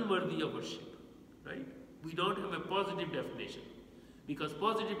none worthy of worship. Right? We don't have a positive definition. Because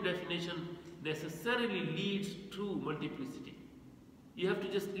positive definition necessarily leads to multiplicity. You have to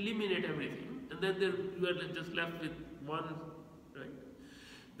just eliminate everything, and then you are just left with one. Right?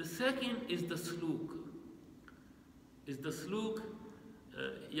 The second is the sluk.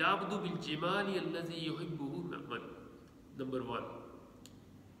 Yabdu bil jimali allazi yuhibbuhu man. Number 1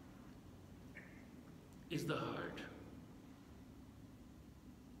 is the heart.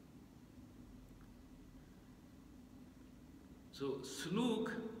 So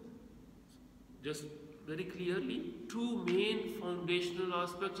sluk, just very clearly, 2 main foundational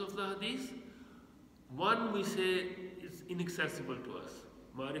aspects of the hadith. One we say is inaccessible to us.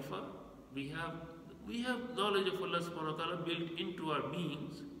 Marifa, we have knowledge of Allah subhanahu wa ta'ala built into our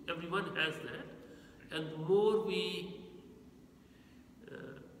beings. Everyone has that. And the more we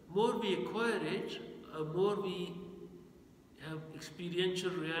acquire it, more we have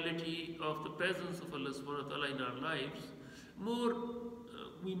experiential reality of the presence of Allah subhanahu wa ta'ala in our lives, more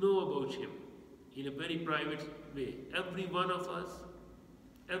we know about Him in a very private way. Every one of us,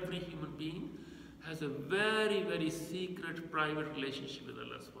 every human being has a very, very secret, private relationship with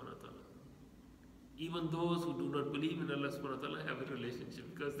Allah subhanahu wa ta'ala. Even those who do not believe in Allah subhanahu wa ta'ala have a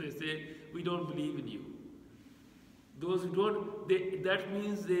relationship, because they say, we don't believe in you. Those who don't, that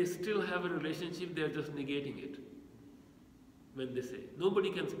means they still have a relationship, they are just negating it. When they say,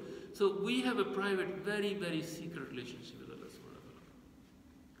 nobody can say. So we have a private, very, very secret relationship with Allah subhanahu wa ta'ala.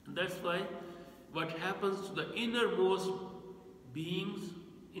 And that's why what happens to the innermost beings,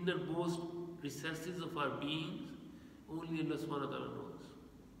 innermost recesses of our beings, only Allah subhanahu wa ta'ala knows.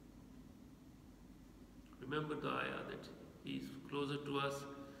 Remember the ayah that He is closer to us,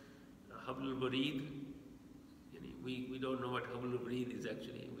 Hablul Barid, We don't know what habl al-warid is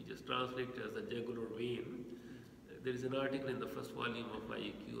actually. We just translate it as a jugular vein. There is an article in the first volume of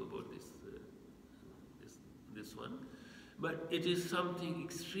IAQ about this one. But it is something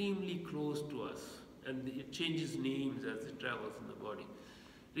extremely close to us, and it changes names as it travels in the body.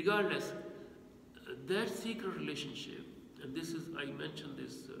 Regardless, that secret relationship, and this is, I mentioned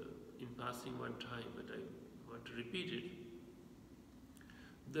this in passing one time, but I want to repeat it.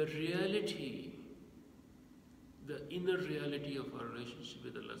 The reality, the inner reality of our relationship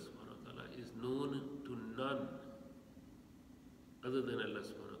with Allah subhanahu wa ta'ala is known to none other than Allah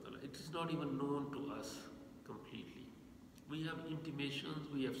subhanahu wa ta'ala. It is not even known to us completely. We have intimations,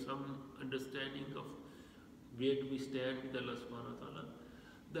 we have some understanding of where do we stand with Allah subhanahu wa ta'ala.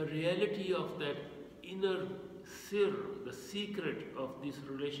 The reality of that inner sir, the secret of this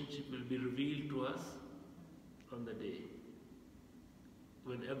relationship will be revealed to us on the day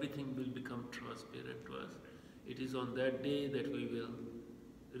when everything will become transparent to us. It is on that day that we will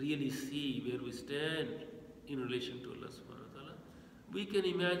really see where we stand in relation to Allah subhanahu wa ta'ala. We can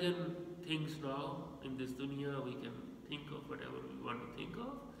imagine things now in this dunya, we can think of whatever we want to think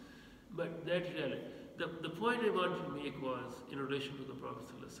of, but that reality. The point I want to make was in relation to the Prophet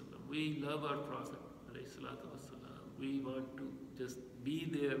ﷺ. We love our Prophet ﷺ. We want to just be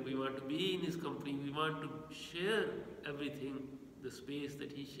there, we want to be in his company, we want to share everything, the space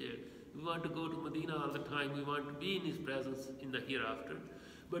that he shared. We want to go to Medina all the time, we want to be in his presence in the hereafter.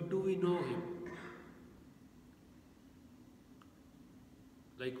 But do we know him?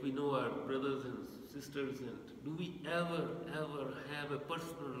 Like we know our brothers and sisters, and do we ever have a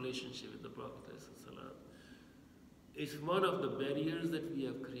personal relationship with the Prophet ﷺ? It's one of the barriers that we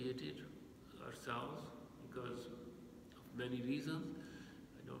have created ourselves because of many reasons.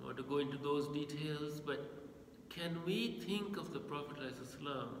 I don't want to go into those details, but can we think of the Prophet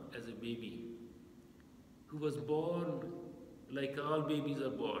ﷺ as a baby who was born like all babies are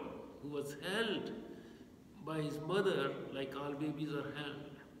born, who was held by his mother like all babies are held?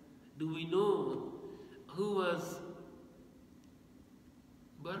 Do we know who was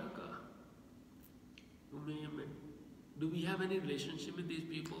Barakah, Umayyaman? Do we have any relationship with these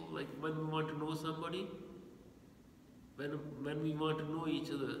people? Like when we want to know somebody, when we want to know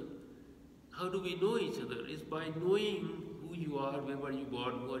each other, how do we know each other? It's by knowing who you are, where were you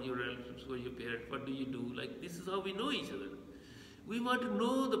born, who are your relatives, who are your parents, what do you do? Like this is how we know each other. We want to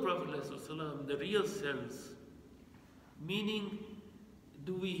know the Prophet ﷺ, the real sense. Meaning,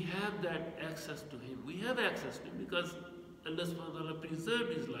 do we have that access to him? We have access to him because Allah subhanahu wa ta'ala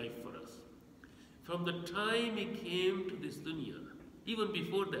preserved his life for us. From the time he came to this dunya, even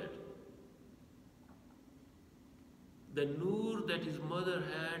before that, the nur that his mother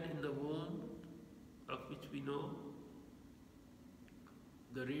had in the womb, of which we know,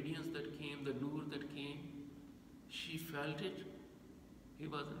 the radiance that came, the nur that came, she felt it. He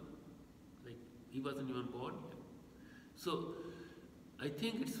wasn't even born yet. So, I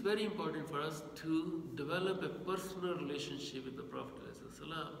think it's very important for us to develop a personal relationship with the Prophet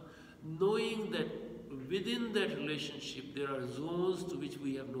ﷺ, knowing that within that relationship there are zones to which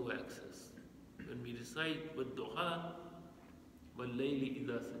we have no access. When we recite وَالدُّحَى وَاللَّيْلِ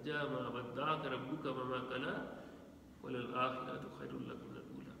إِذَا سَجَى مَا وَدَّعَكَ رَبُّكَ وَمَا قَلَى وَلَلْآخِرَةُ خَيْرٌ لَكَ مِنَ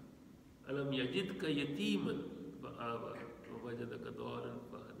الْأُولَى أَلَمْ يَجِدْكَ يَتِيمًا فَآوَى وَوَجَدَكَ ضَالًّا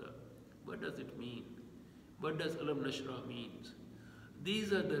فَهَدَى. What does it mean? What does Alam Nashra means?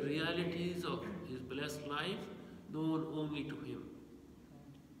 These are the realities of his blessed life known only to him.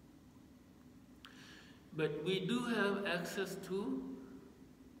 But we do have access to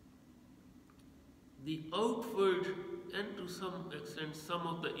the outward and to some extent some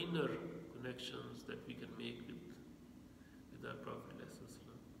of the inner connections that we can make with our Prophet.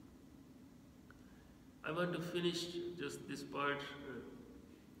 I want to finish just this part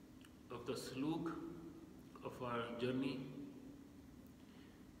of the suluk of our journey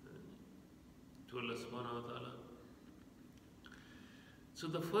to Allah subhanahu wa ta'ala. So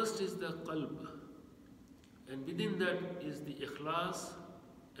the first is the qalb, and within that is the ikhlas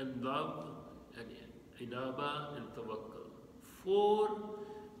and love and inaba and tawakkul. 4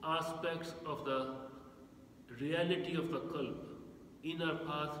 aspects of the reality of the qalb, inner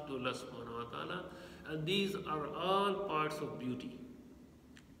path to Allah subhanahu wa ta'ala, and these are all parts of beauty.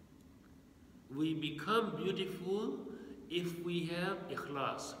 We become beautiful if we have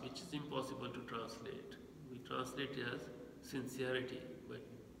ikhlas, which is impossible to translate. We translate it as sincerity, but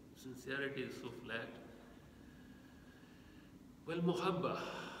sincerity is so flat. Well, muhabba,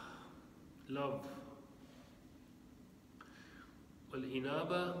 love. Well,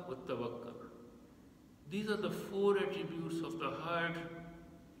 inaba, wa tawakkul. These are the 4 attributes of the heart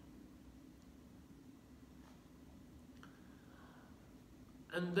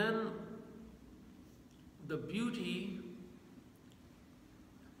And then the beauty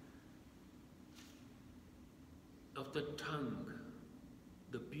of the tongue,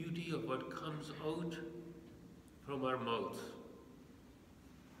 the beauty of what comes out from our mouth,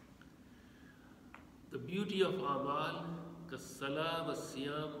 the beauty of amal, kas-salah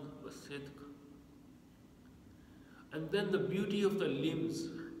was-siyam was-sidq, and then the beauty of the limbs.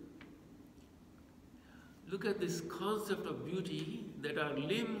 Look at this concept of beauty, that our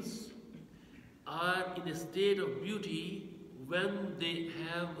limbs are in a state of beauty when they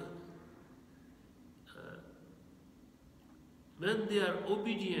have, when they are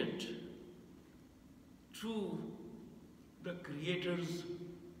obedient to the Creator's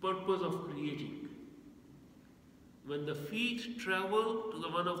purpose of creating. When the feet travel to the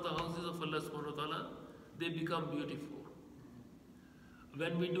one of the houses of Allah subhanahu wa ta'ala, they become beautiful.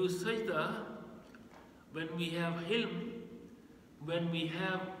 When we do sajda, when we have hilm, when we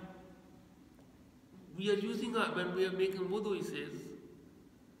are using our, when we are making wudu, he says,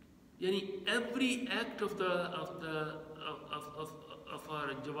 yani every act of our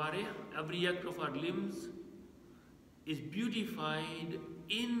jawarih, every act of our limbs is beautified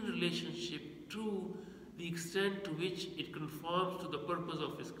in relationship to the extent to which it conforms to the purpose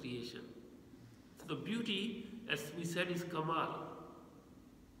of his creation. So the beauty, as we said, is kamal.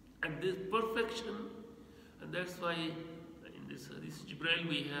 And this perfection, and that's why in this Jibreel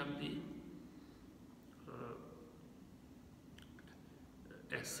we have the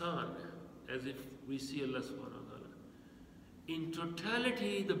ihsan, as if we see Allah subhanahu wa ta'ala. In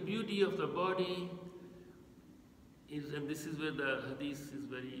totality, the beauty of the body is, and this is where the hadith is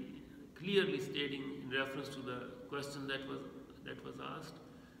very clearly stating in reference to the question that was asked,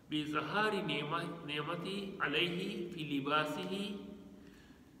 بِزَهَارِ نِعْمَتِي عَلَيْهِ فِي لِبَاسِهِ,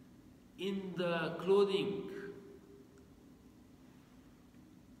 in the clothing.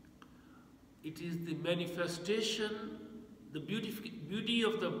 It is the manifestation, the beauty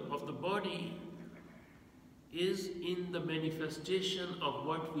of the body is in the manifestation of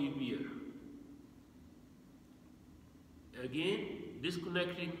what we wear. Again,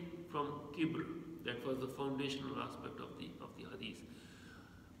 disconnecting from kibr, that was the foundational aspect of the hadith.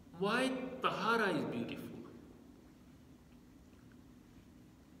 Why tahara is beautiful?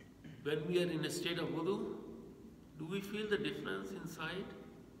 When we are in a state of wudu, do we feel the difference inside?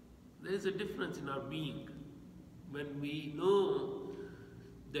 There is a difference in our being. When we know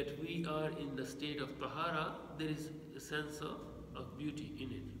that we are in the state of tahara, there is a sense of beauty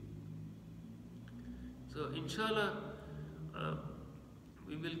in it. So inshallah,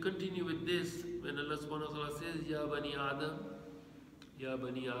 we will continue with this when Allah subhanahu wa ta'ala says, Ya Bani Adam, Ya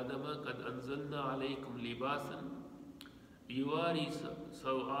Bani Adama, Qad anzalna alaykum libasan, yuwari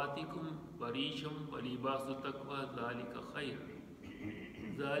sawatikum barisham wa libasu taqwa dhalika khair.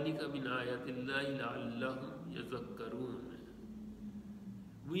 Dhalika min ayatillahi la'allahum yazakkarun.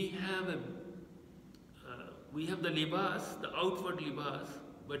 We have the libas, the outward libas,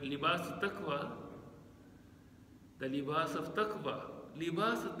 but libas taqwa, the libas of taqwa.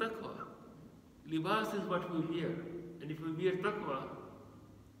 Libas of taqwa. Libas is what we wear. And if we wear taqwa,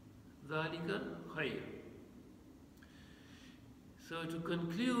 dhalika khair. So to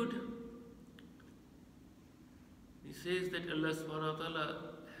conclude, he says that Allah subhanahu wa ta'ala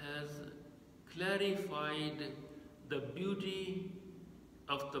has clarified the beauty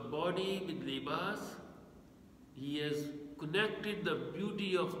of the body with libas. He has connected the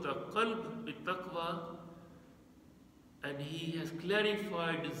beauty of the qalb with taqwa, and he has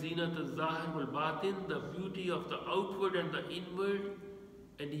clarified zinat al-zahir wal-batin, the beauty of the outward and the inward,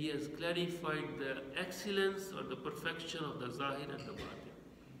 and he has clarified the excellence or the perfection of the zahir and the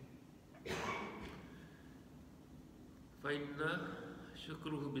batin. فَإِنَّ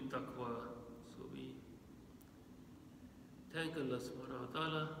شُكْرُهُ بِالتَّقْوَى. So we thank Allah subhanahu wa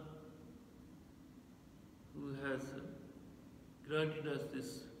ta'ala, who has granted us this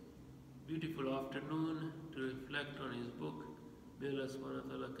beautiful afternoon to reflect on his book. May Allah subhanahu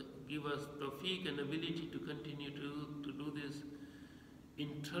wa ta'ala give us tawfiq and ability to continue to do this,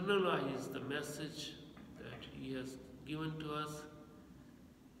 internalize the message that he has given to us,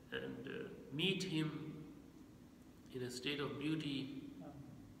 and meet him in a state of beauty,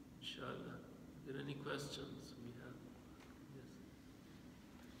 inshallah. Are there any questions we have? Yes.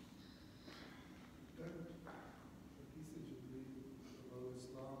 About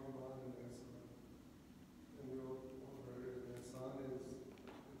Islam, Iman, and Ihsan. And we all heard it. Ihsan is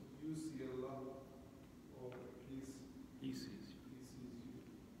you see Allah, or at least He sees you. He sees you.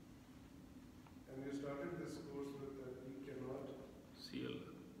 And we started this course with that we cannot See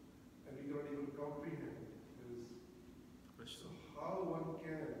Allah. and we cannot even comprehend His. Mashallah. How one can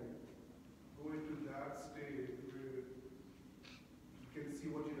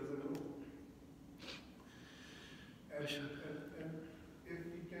And if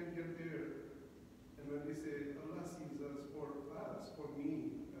we can get there, and when we say Allah sees us, for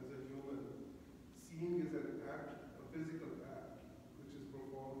me as a human, seeing is an act, a physical act, which is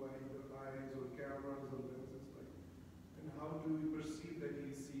performed by either eyes or cameras or lenses. Like, and how do we perceive that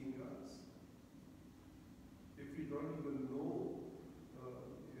He's seeing us? If we don't even know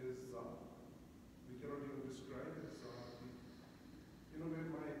His Zat, we cannot even describe His Zat. You know where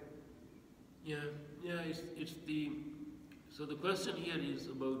my... Yeah, it's the... So the question here is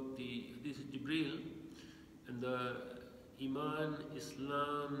about this is Jibreel, and the Iman,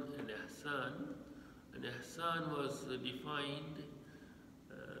 Islam, and Ihsan. And Ihsan was defined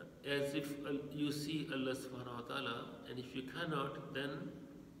as if you see Allah subhanahu wa ta'ala, and if you cannot, then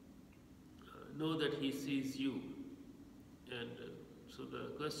know that He sees you. And so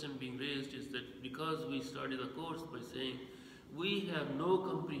the question being raised is that because we started the course by saying we have no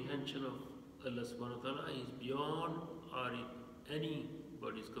comprehension of Allah subhanahu wa ta'ala, He is beyond our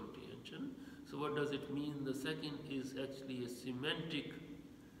anybody's comprehension. So what does it mean? The second is actually a semantic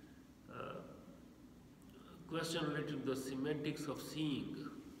question related to the semantics of seeing.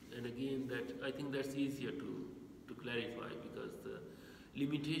 And again, that I think that's easier to clarify, because the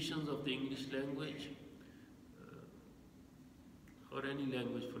limitations of the English language, or any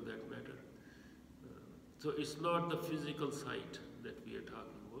language for that matter, so it's not the physical sight that we are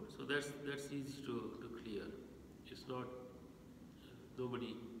talking about. So that's easy to clear. It's not,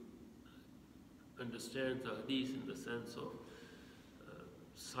 nobody understands the hadith in the sense of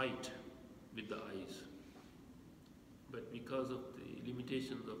sight with the eyes. But because of the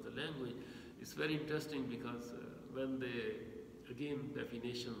limitations of the language, it's very interesting, because when they, again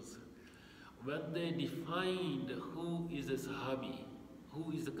definitions, when they defined who is a Sahabi,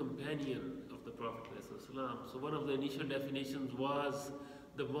 who is the companion of the Prophet ﷺ, so one of the initial definitions was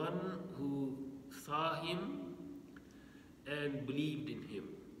the one who saw him and believed in him.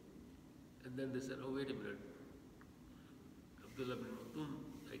 And then they said, oh, wait a minute, Abdullah bin Maktoum,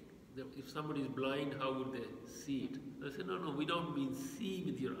 like, if somebody is blind, how would they see it? They said, no, we don't mean see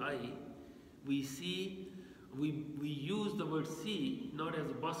with your eye. We see, we use the word see not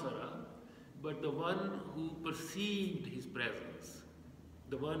as a basara, but the one who perceived his presence,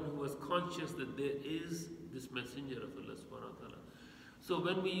 the one who was conscious that there is this messenger of Allah subhanahu wa ta'ala. So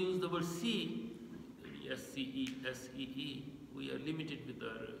when we use the word see, S-C-E, we are limited with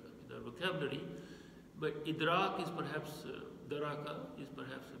our vocabulary, but idrak is perhaps, daraka is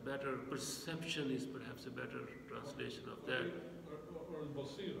perhaps a better, perception is perhaps a better translation of that. Or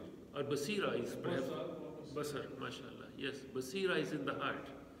basira. Or basira is perhaps, basar, mashallah, yes, basira is in the heart.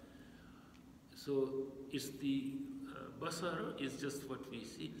 So it's the basar is just what we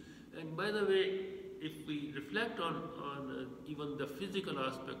see. And by the way, if we reflect on even the physical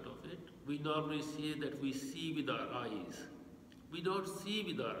aspect of it, we normally say that we see with our eyes. We don't see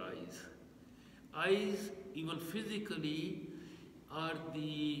with our eyes. Eyes, even physically, are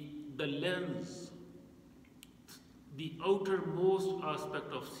the lens, the outermost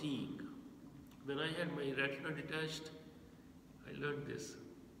aspect of seeing. When I had my retina detached, I learned this.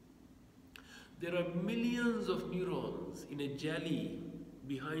 There are millions of neurons in a jelly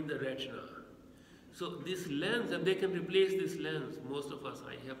behind the retina. So this lens, and they can replace this lens. Most of us,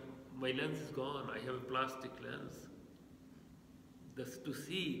 my lens is gone. I have a plastic lens. That's to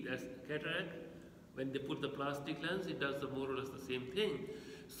see, that's cataract. When they put the plastic lens, it does more or less the same thing.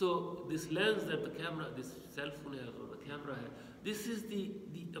 So this lens that the camera, this cell phone has or the camera has, this is the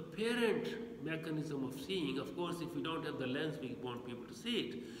apparent mechanism of seeing. Of course, if we don't have the lens, we won't be able to see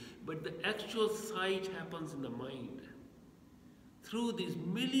it. But the actual sight happens in the mind, through these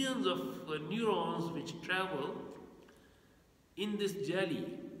millions of neurons which travel in this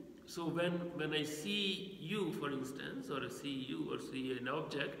jelly. So when I see you, for instance, or I see you or see an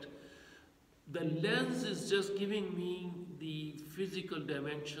object, the lens is just giving me the physical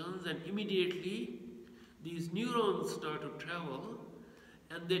dimensions, and immediately these neurons start to travel,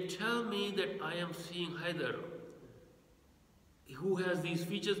 and they tell me that I am seeing Haider, who has these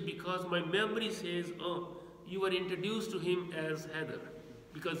features, because my memory says, oh, you were introduced to him as Haider.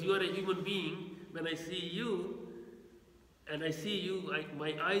 Because you are a human being, when I see you, and I see you,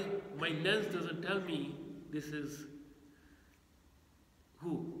 my lens doesn't tell me this is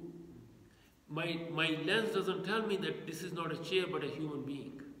who. My lens doesn't tell me that this is not a chair but a human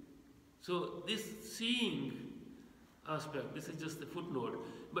being. So this seeing aspect, this is just a footnote.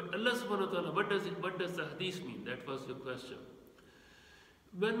 But Allah subhanahu wa ta'ala, what does the hadith mean? That was your question.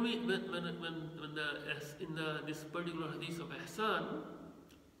 When this particular hadith of Ihsan,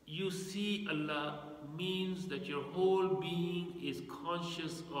 you see Allah means that your whole being is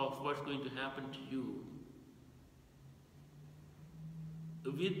conscious of what's going to happen to you.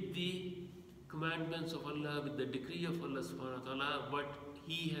 with the commandments of Allah, with the decree of Allah subhanahu wa ta'ala, what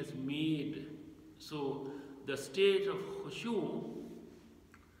He has made. So the state of khushu,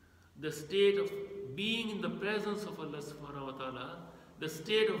 the state of being in the presence of Allah subhanahu wa ta'ala, the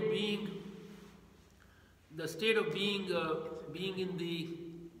state of being being in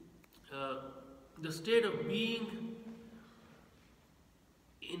the state of being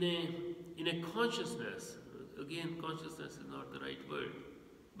in a consciousness. Again, consciousness is not the right word,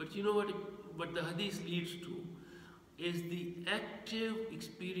 but you know what the hadith leads to is the active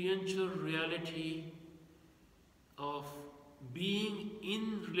experiential reality of being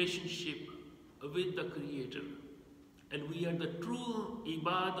in relationship with the Creator, and we are the true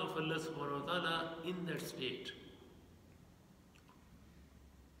ibad of Allah subhanahu wa ta'ala in that state.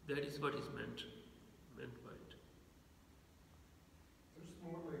 That is what is meant by it. It's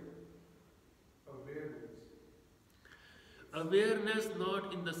more like awareness. Awareness,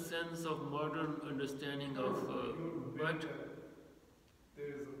 not in the sense of modern understanding of, but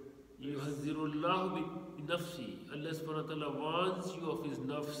yuhazirullahu bi nafsi. Allah subhanahu wa ta'ala warns you of His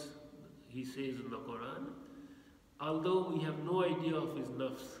nafs, He says in the Qur'an, although we have no idea of His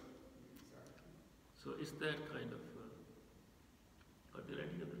nafs. So it's that kind of. Are there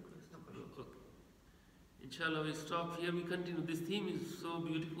any other questions? No? Okay. Inshallah, we stop here. We continue. This theme is so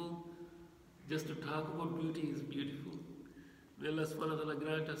beautiful. Just to talk about beauty is beautiful. May Allah subhanahu wa ta'ala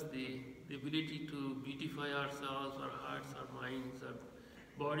grant us the ability to beautify ourselves, our hearts, our minds, our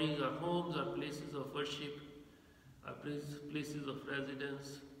bodies, our homes, our places of worship, our places of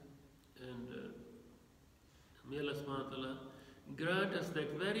residence. And may Allah subhanahu wa ta'ala grant us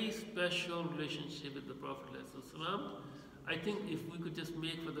that very special relationship with the Prophet ﷺ. I think if we could just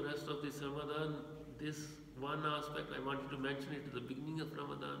make for the rest of this Ramadan, this one aspect, I wanted to mention it at the beginning of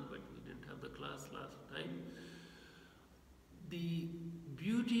Ramadan, but we didn't have the class last time. The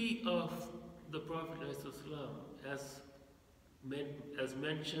beauty of the Prophet ﷺ, as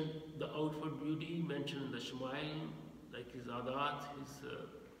mentioned, the outward beauty mentioned in the Shamail, like his adat,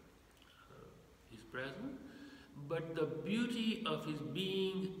 his presence, but the beauty of his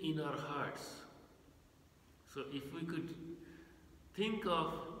being in our hearts. So if we could think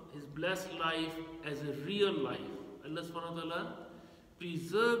of his blessed life as a real life, Allah subhanahu wa ta'ala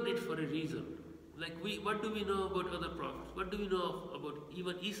preserved it for a reason. Like what do we know about other prophets? What do we know about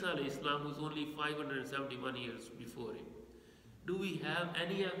even Isa alayhi salam, who's only 571 years before him? Do we have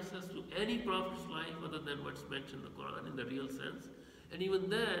any access to any prophet's life other than what's mentioned in the Qur'an in the real sense? And even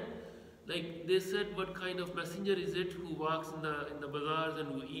then, like they said, what kind of messenger is it who walks in the bazaars and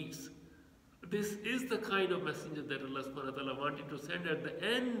who eats? This is the kind of messenger that Allah subhanahu wa ta'ala wanted to send at the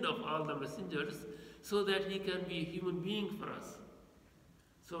end of all the messengers, so that he can be a human being for us.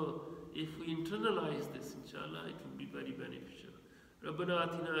 So if we internalize this, inshallah, it will be very beneficial. رَبَّنَا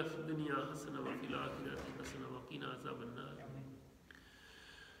آتِنَا فِي الدُّنْيَا حَسَنَةً وَفِي الْآخِرَةِ حَسَنَةً وَقِنَا عَذَابَ النَّارِ.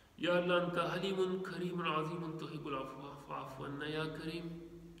 يا الله أنت حليم كريم عظيم تحب العفو فاعف عنا يا كريم.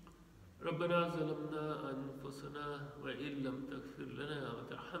 ربنا ظلمنا أنفسنا وإن لم تغفر لنا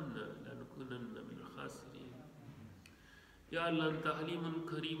وترحمنا لنكونن من الخاسرين. يا الله أنت حليم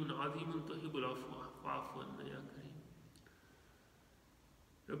كريم عظيم تحب العفو فاعف عنا يا كريم.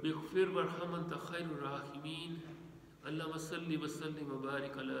 رب اغفر وارحم أنت خير الراحمين. اللهم صل وسلم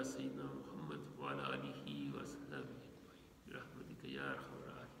وبارك على سيدنا محمد وعلى آله وصحبه برحمتك يا أرحم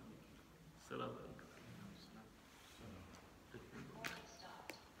الراحمين. السلام عليكم.